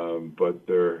 But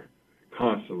they're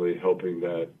constantly helping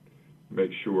that,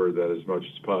 make sure that as much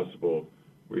as possible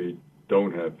we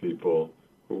don't have people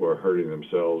who are hurting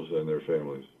themselves and their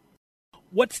families.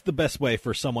 What's the best way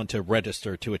for someone to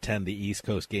register to attend the East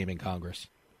Coast Gaming Congress?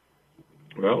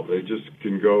 Well, they just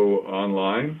can go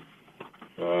online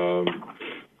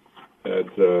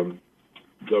at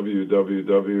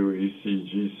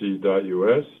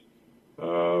www.ecgc.us,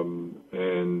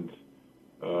 and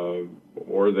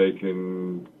or they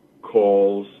can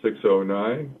call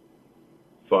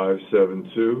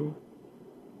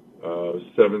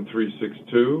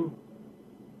 609-572-7362,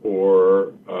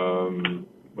 or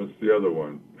what's the other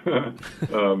one? I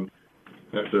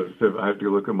have to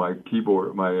look at my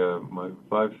keyboard. My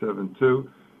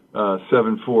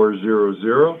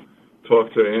 572-7400.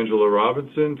 Talk to Angela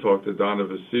Robinson. Talk to Donna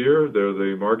Vasir. They're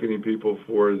the marketing people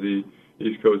for the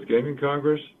East Coast Gaming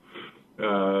Congress.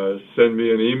 Send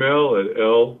me an email at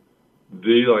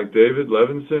LD like David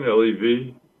Levinson,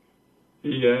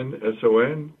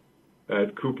 LEVENSON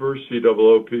at Cooper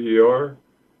COOPER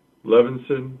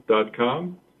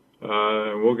Levinson.com.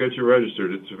 And we'll get you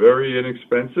registered. It's very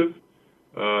inexpensive.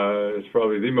 It's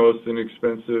probably the most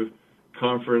inexpensive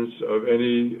conference of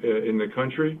any in the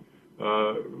country.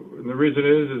 And the reason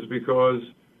is because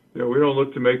we don't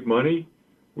look to make money.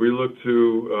 We look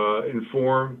to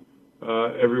inform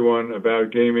everyone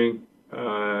about gaming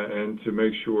and to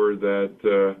make sure that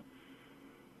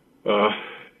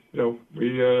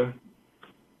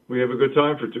we have a good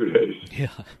time for 2 days. Yeah.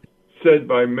 Said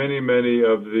by many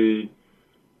of the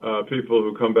people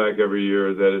who come back every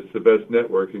year that it's the best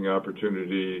networking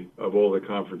opportunity of all the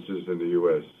conferences in the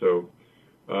U.S. So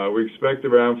we expect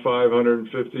around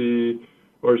 550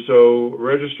 or so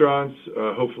registrants.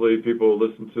 Hopefully people will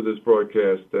listen to this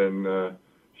broadcast and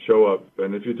show up.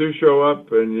 And if you do show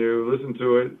up and you listen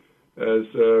to it as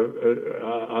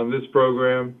on this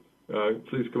program,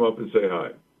 please come up and say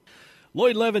hi.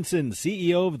 Lloyd Levinson,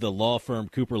 CEO of the law firm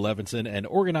Cooper Levinson and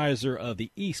organizer of the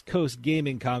East Coast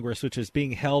Gaming Congress, which is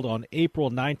being held on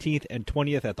April 19th and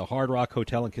 20th at the Hard Rock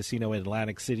Hotel and Casino in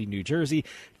Atlantic City, New Jersey.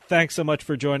 Thanks so much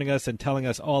for joining us and telling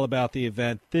us all about the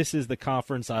event. This is the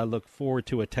conference I look forward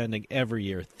to attending every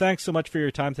year. Thanks so much for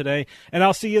your time today, and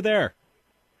I'll see you there.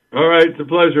 All right, it's a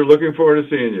pleasure. Looking forward to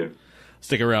seeing you.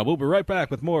 Stick around. We'll be right back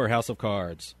with more House of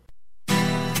Cards.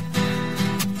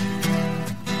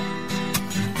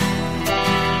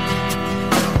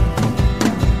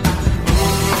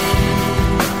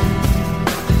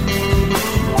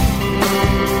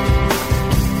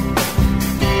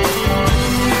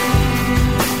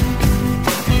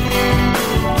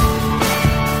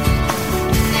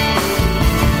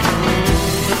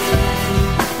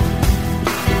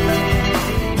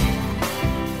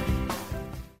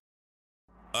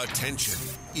 Attention.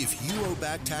 If you owe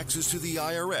back taxes to the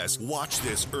IRS, watch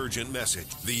this urgent message.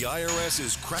 The IRS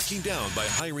is cracking down by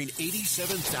hiring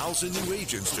 87,000 new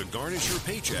agents to garnish your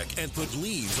paycheck and put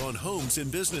liens on homes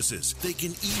and businesses. They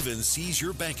can even seize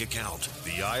your bank account.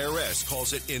 The IRS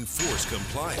calls it enforced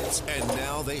compliance, and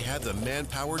now they have the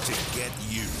manpower to get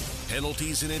you.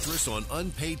 Penalties and interest on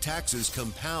unpaid taxes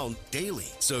compound daily.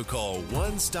 So call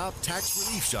One Stop Tax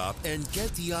Relief Shop and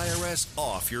get the IRS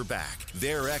off your back.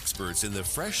 They're experts in the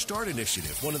Fresh Start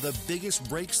Initiative, one of the biggest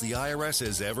breaks the IRS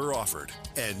has ever offered.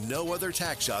 And no other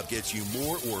tax shop gets you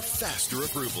more or faster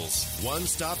approvals. One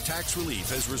Stop Tax Relief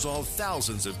has resolved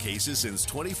thousands of cases since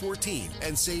 2014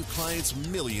 and saved clients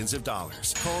millions of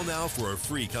dollars. Call now for a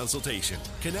free consultation.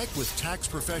 Connect with tax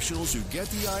professionals who get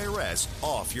the IRS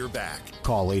off your back.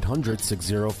 Call 800-605-0688.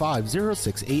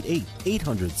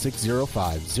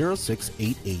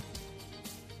 800-605-0688.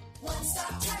 One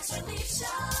Stop Tax Relief Shop.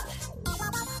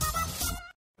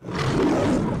 You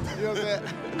know what I'm saying?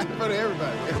 For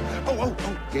everybody. Oh.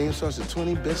 Game starts at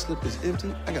 20. Bet slip is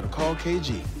empty. I got to call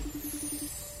KG.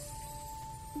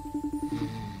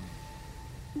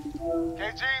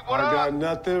 KG, what I up? got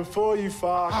nothing for you,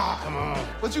 Fox. Come on.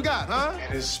 What you got, huh?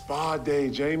 And it's spa day,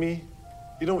 Jamie.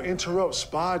 You don't interrupt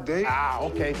spa day.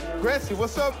 Okay. Gracie,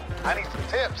 what's up? I need some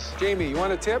tips. Jamie, you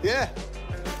want a tip? Yeah.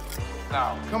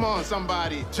 No. Come on,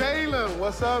 somebody. Jalen,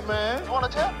 what's up, man? You want a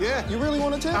tip? Yeah. You really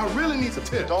want a tip? I really need some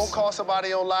tips. Don't call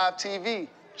somebody on live TV.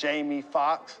 Jamie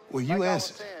Foxx. Well, you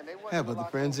answered. Have other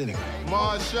friends anyway.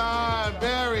 Marshawn,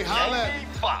 Barry, holla. Jamie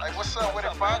Foxx. Hey, what's up with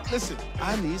it, Fox? Listen,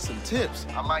 I need some tips.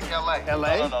 I like L.A.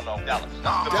 L.A.? No, Dallas.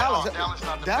 Dallas? Dallas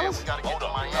not the Dallas? best. We gotta get to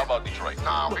Miami. How about Detroit?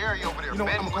 Nah, Barry over there. You know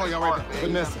what? I'm gonna call y'all right back.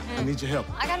 Vanessa, I need your help.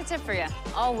 I got a tip for you.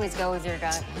 Always go with your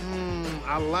gut.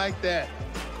 I like that.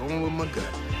 Going with my gut.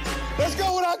 Let's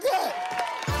go with our gut.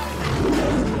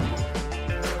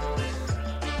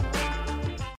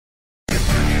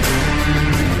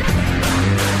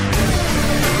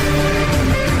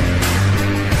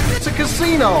 It's a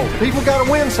casino. People gotta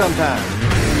win sometime.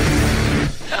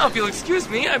 Now, if you'll excuse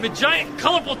me, I have a giant,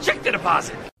 colorful check to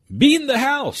deposit. Beat the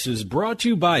House is brought to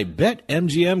you by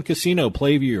BetMGM Casino.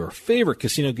 Play your favorite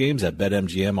casino games at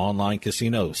BetMGM Online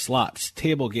Casino. Slots,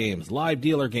 table games, live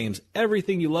dealer games,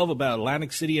 everything you love about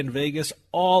Atlantic City and Vegas,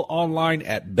 all online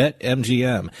at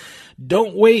BetMGM.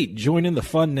 Don't wait. Join in the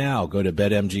fun now. Go to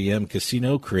BetMGM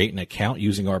Casino, create an account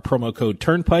using our promo code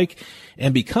Turnpike,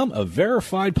 and become a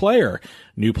verified player.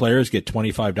 New players get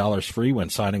 $25 free when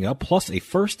signing up, plus a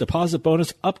first deposit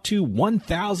bonus up to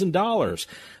 $1,000.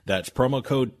 That's promo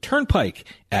code Turnpike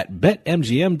at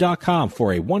BetMGM.com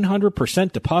for a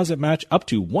 100% deposit match up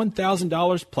to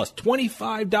 $1,000 plus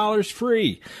 $25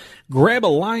 free. Grab a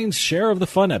lion's share of the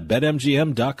fun at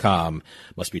BetMGM.com.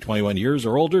 Must be 21 years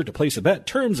or older to place a bet.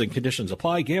 Terms and conditions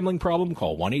apply. Gambling problem?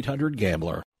 Call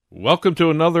 1-800-GAMBLER. Welcome to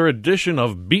another edition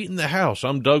of Beating the House.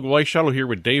 I'm Doug Weishuttle here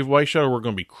with Dave Weishuttle. We're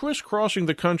going to be crisscrossing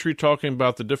the country talking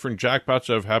about the different jackpots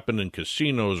that have happened in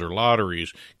casinos or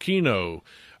lotteries, Keno,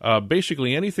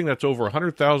 basically anything that's over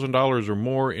 $100,000 or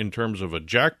more in terms of a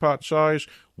jackpot size,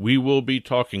 we will be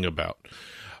talking about.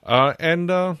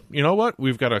 And you know what?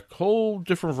 We've got a whole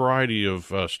different variety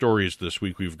of stories this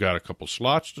week. We've got a couple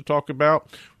slots to talk about.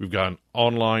 We've got an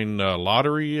online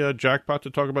lottery jackpot to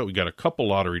talk about. We've got a couple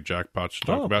lottery jackpots to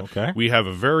talk about. Okay. We have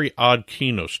a very odd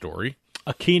Keno story.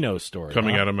 A Keno story.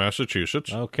 Coming out of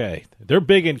Massachusetts. Okay. They're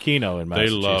big in Keno in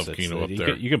Massachusetts. They love Keno up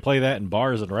there. You can play that in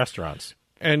bars and restaurants.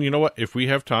 And you know what? If we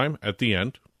have time at the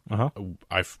end,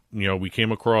 we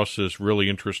came across this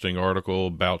really interesting article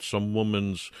about some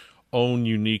woman's own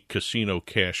unique casino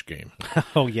cash game.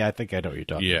 Oh, yeah, I think I know what you're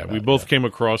talking about. Yeah, we both came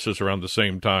across this around the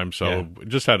same time, so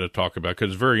just had to talk about it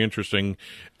because it's very interesting.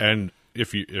 And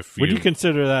if would you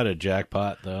consider that a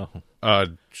jackpot, though?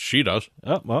 She does.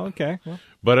 Oh, well, okay. Well.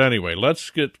 But anyway, let's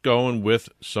get going with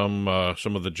some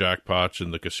of the jackpots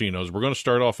in the casinos. We're going to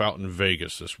start off out in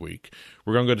Vegas this week.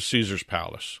 We're going to go to Caesar's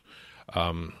Palace.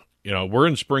 We're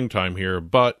in springtime here,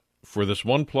 but for this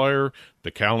one player,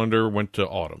 the calendar went to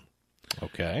autumn.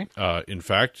 Okay. In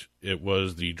fact, it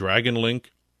was the Dragon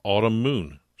Link Autumn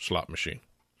Moon slot machine.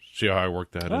 See how I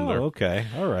worked that in there? Oh, okay.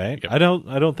 All right. Yep. I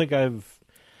don't think I'm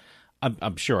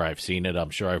sure I've seen it. I'm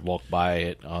sure I've walked by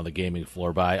it on the gaming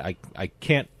floor, but I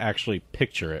can't actually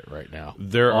picture it right now.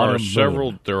 There are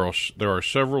several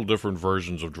different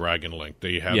versions of Dragon Link.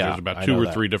 There's about 2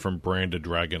 or 3 different branded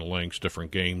Dragon Links,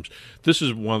 different games. This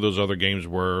is one of those other games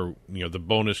where, the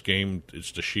bonus game,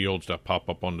 it's the shields that pop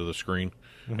up onto the screen.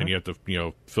 And you have to,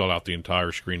 fill out the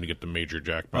entire screen to get the major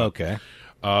jackpot. Okay.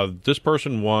 This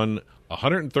person won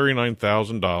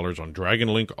 $139,000 on Dragon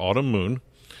Link Autumn Moon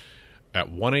at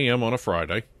 1 a.m. on a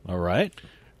Friday. All right.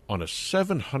 On a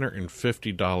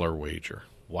 $750 wager.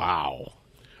 Wow.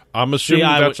 I'm assuming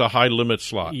that's a high-limit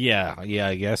slot. Yeah,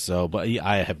 I guess so. But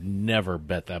I have never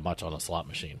bet that much on a slot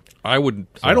machine. I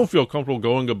don't feel comfortable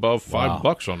going above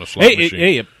 $5 on a slot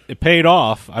machine. It paid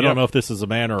off. I don't know if this is a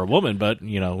man or a woman, but,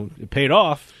 it paid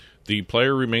off. The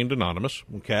player remained anonymous.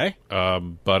 Okay.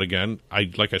 But again,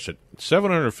 like I said,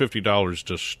 $750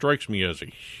 just strikes me as a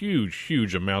huge,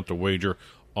 huge amount to wager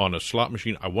on a slot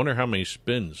machine. I wonder how many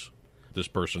spins this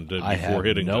person did before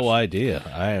hitting this.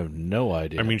 I have no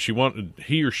idea. I mean,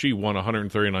 he or she won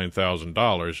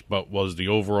 $139,000, but was the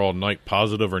overall night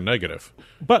positive or negative?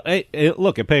 But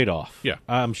look, it paid off. Yeah.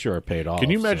 I'm sure it paid off. Can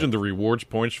you imagine the rewards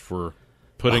points for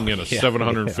putting in a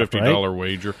 $750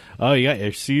 wager? Oh, yeah,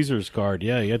 a Caesar's card.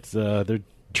 Yeah, it's they're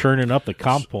churning up the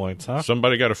comp points, huh?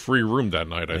 Somebody got a free room that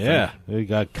night, I think. Yeah, they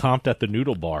got comped at the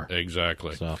Noodle Bar.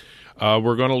 Exactly. So.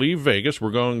 We're going to leave Vegas.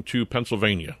 We're going to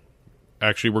Pennsylvania.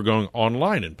 Actually, we're going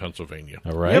online in Pennsylvania.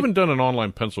 All right. We haven't done an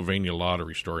online Pennsylvania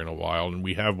lottery story in a while, and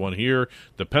we have one here.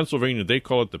 They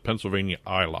call it the Pennsylvania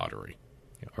iLottery.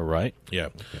 All right. Yeah.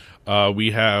 Okay.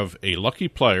 We have a lucky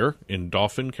player in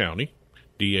Dauphin County,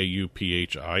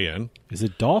 Dauphin. Is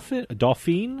it Dolphin?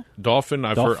 Dauphine? Dolphin.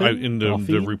 I've heard in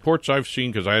the reports I've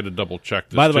seen, because I had to double check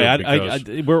this. By the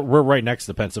way, we're right next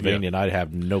to Pennsylvania, and I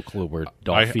have no clue where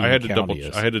Dauphine County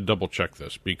is. I had to double check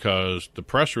this because the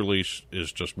press release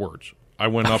is just words. I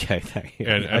went up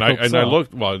I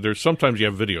looked. Well, there's sometimes you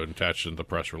have video attached in the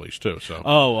press release too. So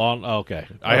okay.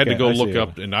 I had to go look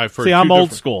up, and I've heard. See, I'm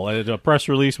old school. A press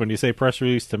release. When you say press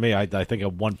release to me, I think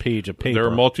of one page of paper. There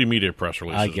are multimedia press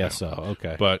releases. I guess now. so.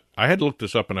 Okay. But I had to look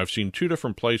this up, and I've seen two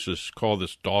different places call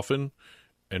this Dauphin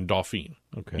and Dauphine.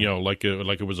 Okay. You know, like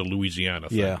it was a Louisiana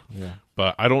thing. Yeah.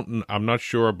 But I'm not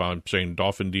sure, but I'm saying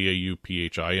Dauphin,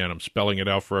 Dauphin. I'm spelling it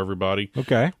out for everybody.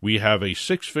 Okay. We have a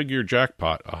 6-figure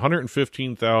jackpot,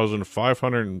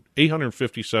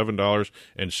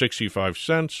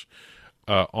 $115,857.65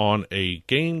 on a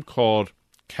game called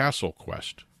Castle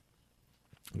Quest.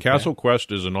 Okay. Castle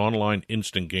Quest is an online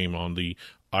instant game on the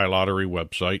iLottery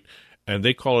website, and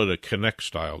they call it a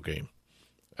Connect-style game.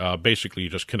 Basically, you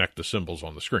just connect the symbols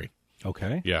on the screen.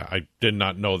 Okay. Yeah, I did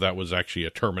not know that was actually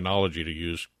a terminology to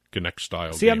use, Connect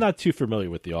style. See, game. I'm not too familiar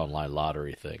with the online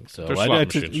lottery thing. So They're slot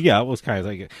machines. Yeah, it was kind of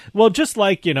like, well, just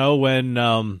like, when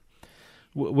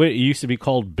it used to be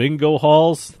called bingo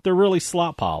halls, they're really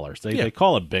slot parlors. They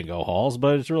call it bingo halls,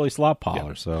 but it's really slot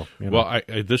parlors. Yeah. So, Well,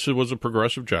 this was a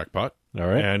progressive jackpot. All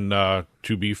right. And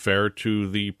to be fair to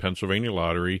the Pennsylvania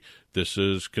Lottery, this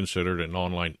is considered an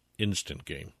online instant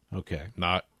game. Okay.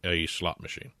 Not a slot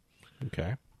machine.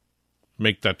 Okay.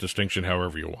 Make that distinction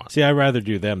however you want. See, I'd rather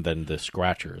do them than the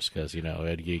scratchers because,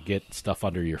 you get stuff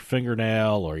under your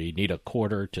fingernail or you need a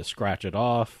quarter to scratch it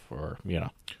off or,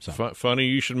 So. Funny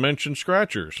you should mention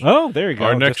scratchers. Oh, there you go.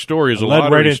 Our next story is a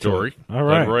lottery story. All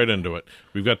right. Led right into it.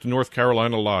 We've got the North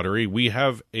Carolina Lottery. We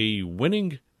have a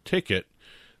winning ticket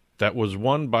that was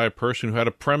won by a person who had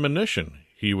a premonition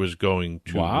he was going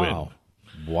to win.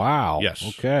 Wow. Yes.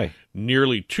 Okay.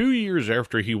 Nearly 2 years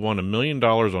after he won $1 million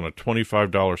on a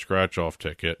 $25 scratch-off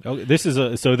ticket. Okay, this is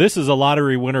a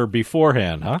lottery winner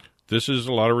beforehand, huh? This is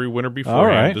a lottery winner beforehand. All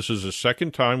right. This is his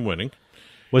second time winning.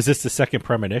 Was this the second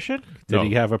premonition? Did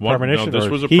he have a premonition? No, this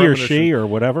was a he premonition. Or she or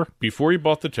whatever? Before he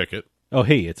bought the ticket. Oh,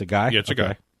 he. It's a guy? Yeah, it's a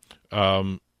guy.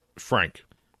 Frank.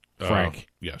 Frank.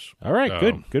 Yes. All right,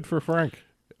 good. Good for Frank.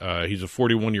 He's a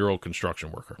 41-year-old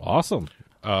construction worker. Awesome.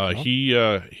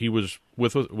 He was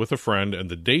with a friend, and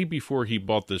the day before he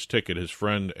bought this ticket, his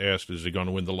friend asked, "Is he going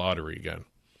to win the lottery again?"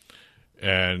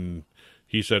 And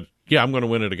he said, "Yeah, I'm going to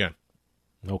win it again."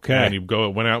 Okay. And he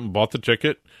went out and bought the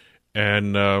ticket,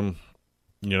 and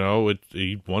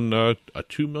he won a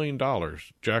 $2 million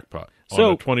jackpot on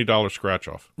a $20 scratch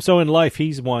off. So in life,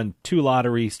 he's won 2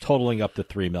 lotteries totaling up to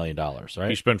 $3 million, right?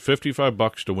 He spent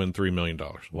 $55 to win $3 million.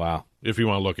 Wow. If you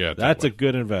want to look at it that's that way. A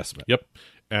good investment. Yep.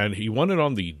 And he won it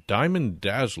on the Diamond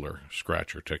Dazzler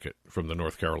scratcher ticket from the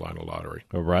North Carolina Lottery.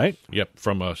 All right. Yep,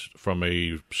 from a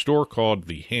store called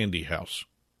the Handy House.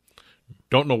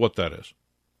 Don't know what that is.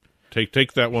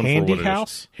 Take that one Handy for what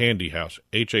House? It is. Handy House.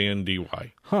 Handy.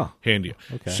 Huh. Handy.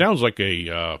 Okay. Sounds like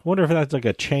a... wonder if that's like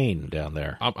a chain down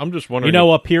there. I'm just wondering...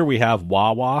 up here we have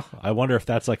Wawa. I wonder if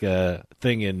that's like a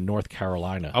thing in North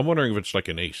Carolina. I'm wondering if it's like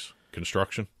an Ace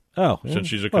Construction. Oh. Since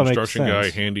he's a construction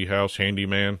guy, Handy House,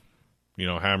 handyman.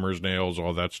 Hammers, nails,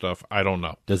 all that stuff. I don't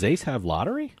know. Does Ace have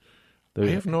lottery? I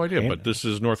have no idea, but this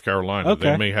is North Carolina. Okay.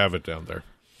 They may have it down there.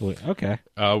 Okay.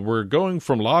 We're going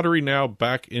from lottery now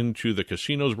back into the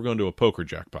casinos. We're going to a poker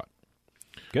jackpot.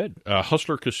 Good.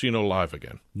 Hustler Casino Live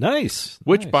again. Nice.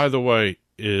 Which, by the way,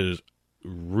 is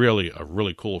really a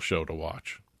really cool show to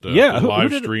watch. The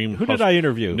live stream. Who did I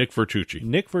interview? Nick Vertucci.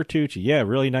 Nick Vertucci. Yeah,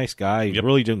 really nice guy. Yep.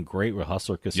 Really doing great with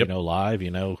Hustler Casino Live.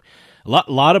 A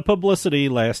lot of publicity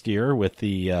last year with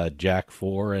the Jack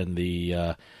 4 and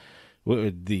the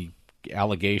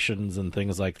allegations and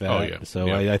things like that. Oh, yeah. So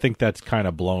Yeah. I think that's kind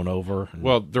of blown over.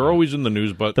 Well, they're always in the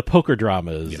news, but the poker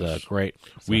drama is great.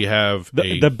 So we have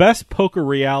the best poker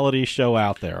reality show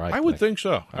out there. I would think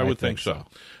so. I would think so.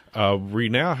 We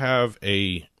now have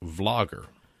a vlogger,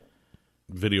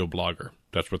 video blogger.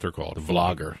 That's what they're called.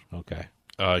 Vlogger. Okay.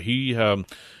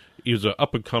 He's an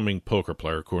up-and-coming poker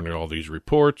player, according to all these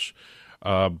reports,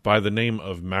 by the name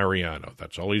of Mariano.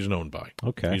 That's all he's known by.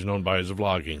 Okay. He's known by his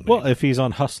vlogging name. Well, if he's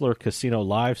on Hustler Casino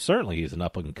Live, certainly he's an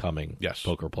up-and-coming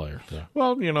poker player. So.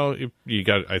 Well, if you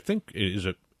got, I think, is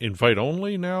it invite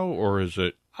only now, or is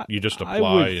it you just apply? I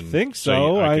would and think say,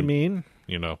 so. I mean,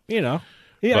 Yeah,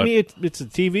 but, I mean, it's a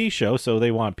TV show, so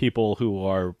they want people who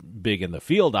are big in the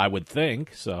field, I would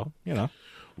think. So,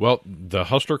 Well, the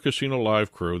Hustler Casino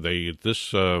Live crew,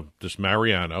 this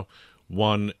Mariano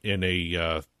won in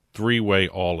a three-way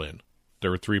all-in.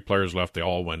 There were 3 players left; they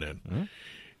all went in. Mm-hmm.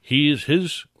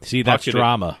 That's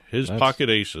drama. His pocket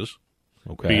aces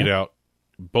beat out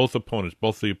both opponents.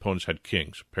 Both the opponents had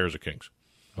kings, pairs of kings.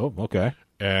 Oh, okay.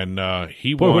 And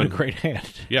he won. What a great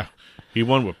hand! Yeah, he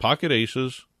won with pocket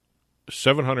aces,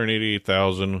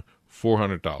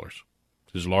 $788,400.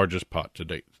 His largest pot to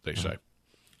date, they say.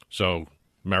 So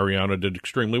Mariano did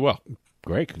extremely well.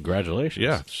 Great, congratulations.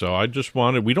 Yeah, so I just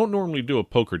we don't normally do a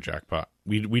poker jackpot.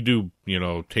 We do,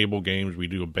 table games, we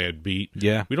do a bad beat.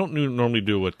 Yeah. We don't normally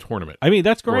do a tournament. I mean,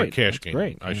 that's great. Or a cash game,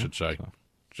 great. I should say.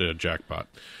 It's a jackpot.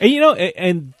 And,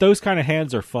 and those kind of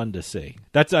hands are fun to see.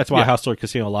 That's why Hustler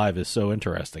Casino Live is so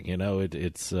interesting.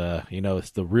 It's the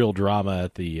real drama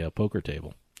at the poker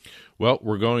table. Well,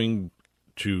 we're going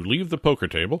to leave the poker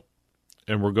table,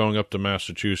 and we're going up to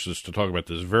Massachusetts to talk about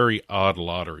this very odd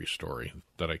lottery story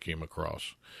that I came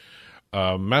across.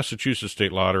 Massachusetts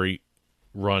State Lottery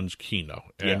runs Keno.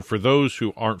 And for those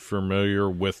who aren't familiar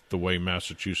with the way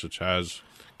Massachusetts has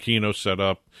Keno set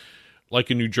up, like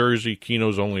in New Jersey,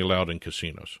 Keno's only allowed in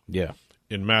casinos. Yeah.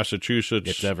 In Massachusetts,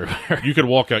 it's everywhere. You could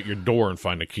walk out your door and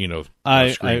find a Keno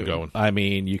screen going. I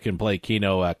mean, you can play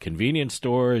Keno at convenience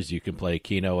stores. You can play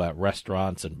Keno at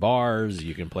restaurants and bars.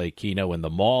 You can play Keno in the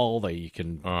mall. You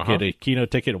can get a Keno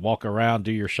ticket and walk around,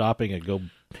 do your shopping, and go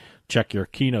check your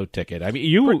Keno ticket. I mean,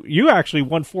 you actually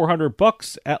won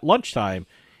 $400 at lunchtime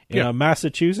in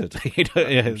Massachusetts.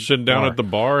 Sitting down at the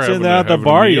bar. Sitting down at the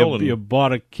bar, you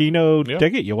bought a Keno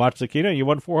ticket. You watched the Keno, and you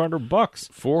won $400.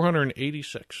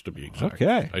 $486 to be exact.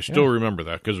 Okay. I still remember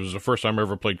that because it was the first time I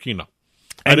ever played Keno.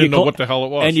 I didn't know what the hell it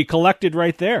was. And you collected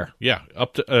right there. Yeah,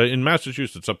 up to in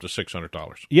Massachusetts, up to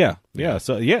 $600. Yeah.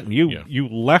 So you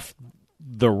left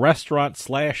the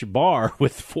restaurant/bar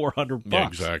with $400. Yeah,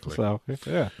 exactly. So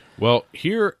Well,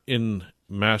 here in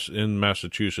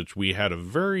Massachusetts, we had a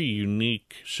very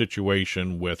unique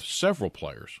situation with several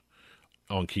players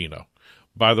on Keno.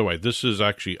 By the way, this is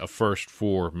actually a first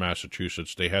for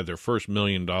Massachusetts. They had their first $1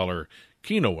 million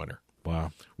Keno winner.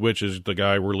 Wow. Which is the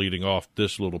guy we're leading off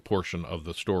this little portion of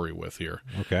the story with here.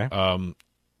 Okay.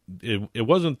 It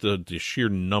wasn't the sheer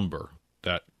number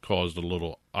that caused a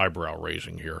little eyebrow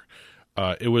raising here.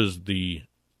 It was the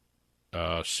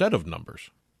set of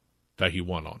numbers that he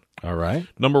won on. All right.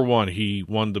 Number one, he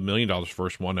won the $1 million,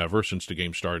 first one ever since the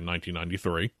game started in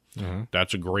 1993. Mm-hmm.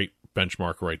 That's a great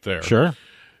benchmark right there. Sure.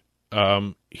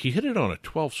 He hit it on a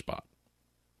 12 spot,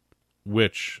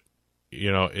 which,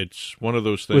 it's one of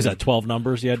those things. Was that 12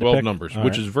 numbers you had to pick? 12 numbers,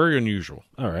 which is very unusual.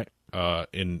 All right.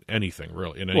 In anything,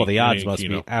 really. The odds must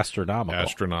be astronomical.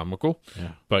 Astronomical.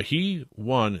 Yeah. But he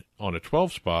won on a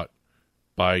 12 spot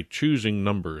by choosing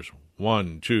numbers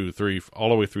 1, 2, 3, all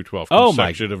the way through 12.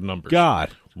 Consecutive numbers.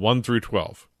 God. 1 through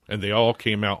 12. And they all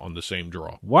came out on the same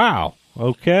draw. Wow.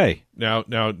 Okay. Now,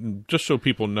 just so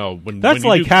people know, that's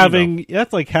like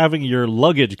having your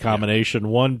luggage combination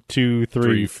 1, 2,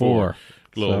 3, 4.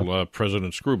 Little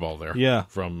President Screwball there. Yeah.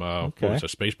 From what was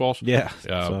it, Spaceballs? Yeah.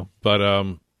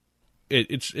 But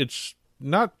it's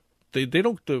not. They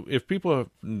don't. If people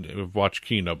have watched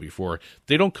Keno before,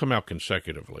 they don't come out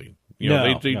consecutively.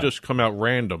 They just come out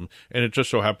random, and it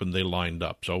just so happened they lined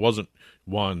up. So it wasn't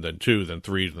 1, then 2, then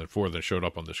 3, then 4 that showed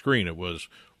up on the screen. It was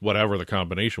whatever the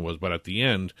combination was. But at the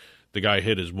end, the guy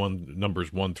hit his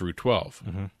numbers 1 through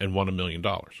 12 and won $1 million.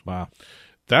 Wow.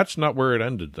 That's not where it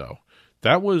ended, though.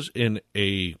 That was in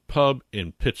a pub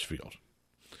in Pittsfield.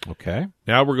 Okay.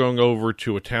 Now we're going over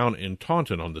to a town in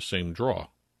Taunton on the same draw.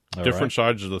 Different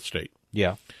sides of the state.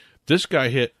 Yeah. This guy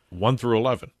hit 1 through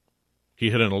 11. He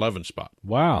hit an 11 spot.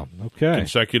 Wow. Okay.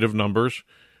 Consecutive numbers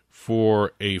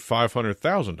for a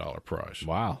 $500,000 prize.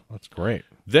 Wow. That's great.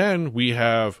 Then we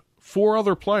have 4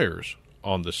 other players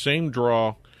on the same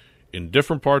draw in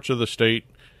different parts of the state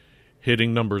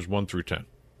hitting numbers 1 through 10.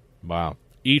 Wow.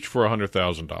 each for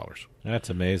 $100,000. That's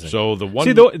amazing. So the one,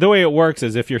 see, the way it works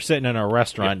is if you're sitting in a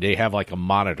restaurant, they have like a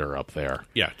monitor up there.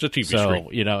 Yeah, it's a TV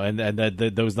screen. So, and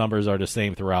those numbers are the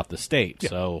same throughout the state. Yeah.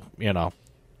 So,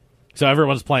 so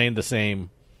everyone's playing the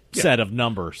same set of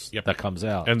numbers that comes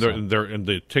out. And and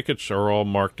the tickets are all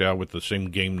marked out with the same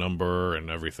game number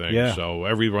and everything. Yeah. So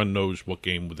everyone knows what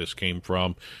game this came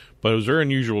from. But it was very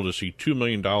unusual to see $2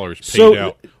 million paid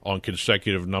out on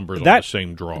consecutive numbers on the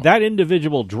same draw. That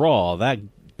individual draw, that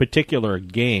particular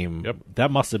game, that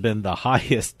must have been the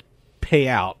highest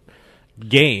payout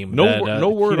game. No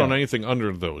word on anything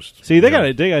under those. See, they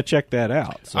gotta check that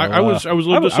out. So, I was a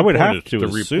little disappointed. I would have to the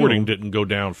assume. Reporting didn't go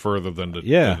down further than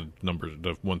the numbers,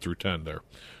 the 1 through 10 there.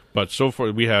 But so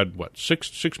far, we had,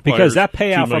 six players, because that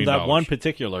payout $2 from million. that one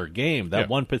particular game, that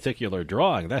one particular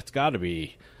drawing, that's got to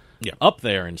be up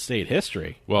there in state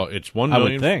history. Well, it's $1 million. I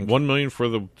would think. $1 million for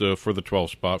the 12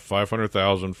 spot,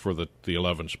 $500,000 for the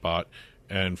 11 spot,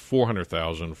 and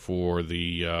 $400,000 for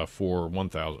the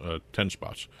 10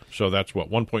 spots. So that's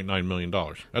 $1.9 million.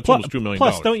 That's almost $2 million.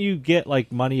 Plus, don't you get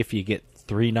money if you get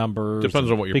 3 numbers?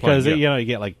 Depends on what you're playing. Because you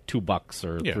get $2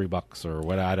 or $3 or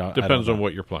what. Depends on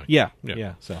what you're playing. Yeah.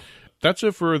 So that's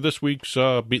it for this week's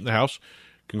Beating the House.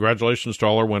 Congratulations to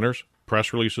all our winners.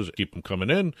 Press releases, keep them coming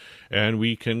in, and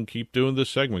we can keep doing this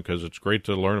segment because it's great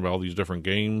to learn about all these different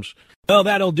games. Well,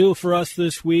 that'll do it for us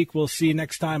this week. We'll see you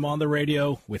next time on the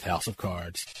radio with House of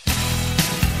Cards.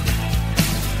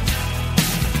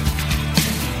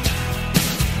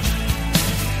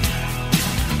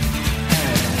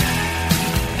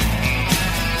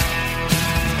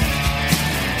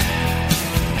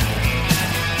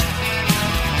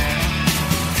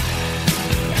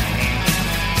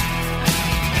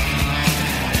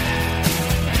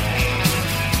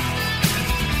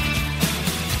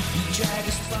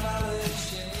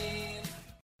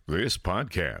 This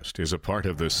podcast is a part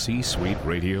of the C-Suite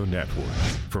Radio Network.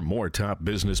 For more top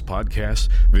business podcasts,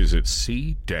 visit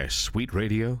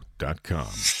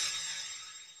c-suiteradio.com.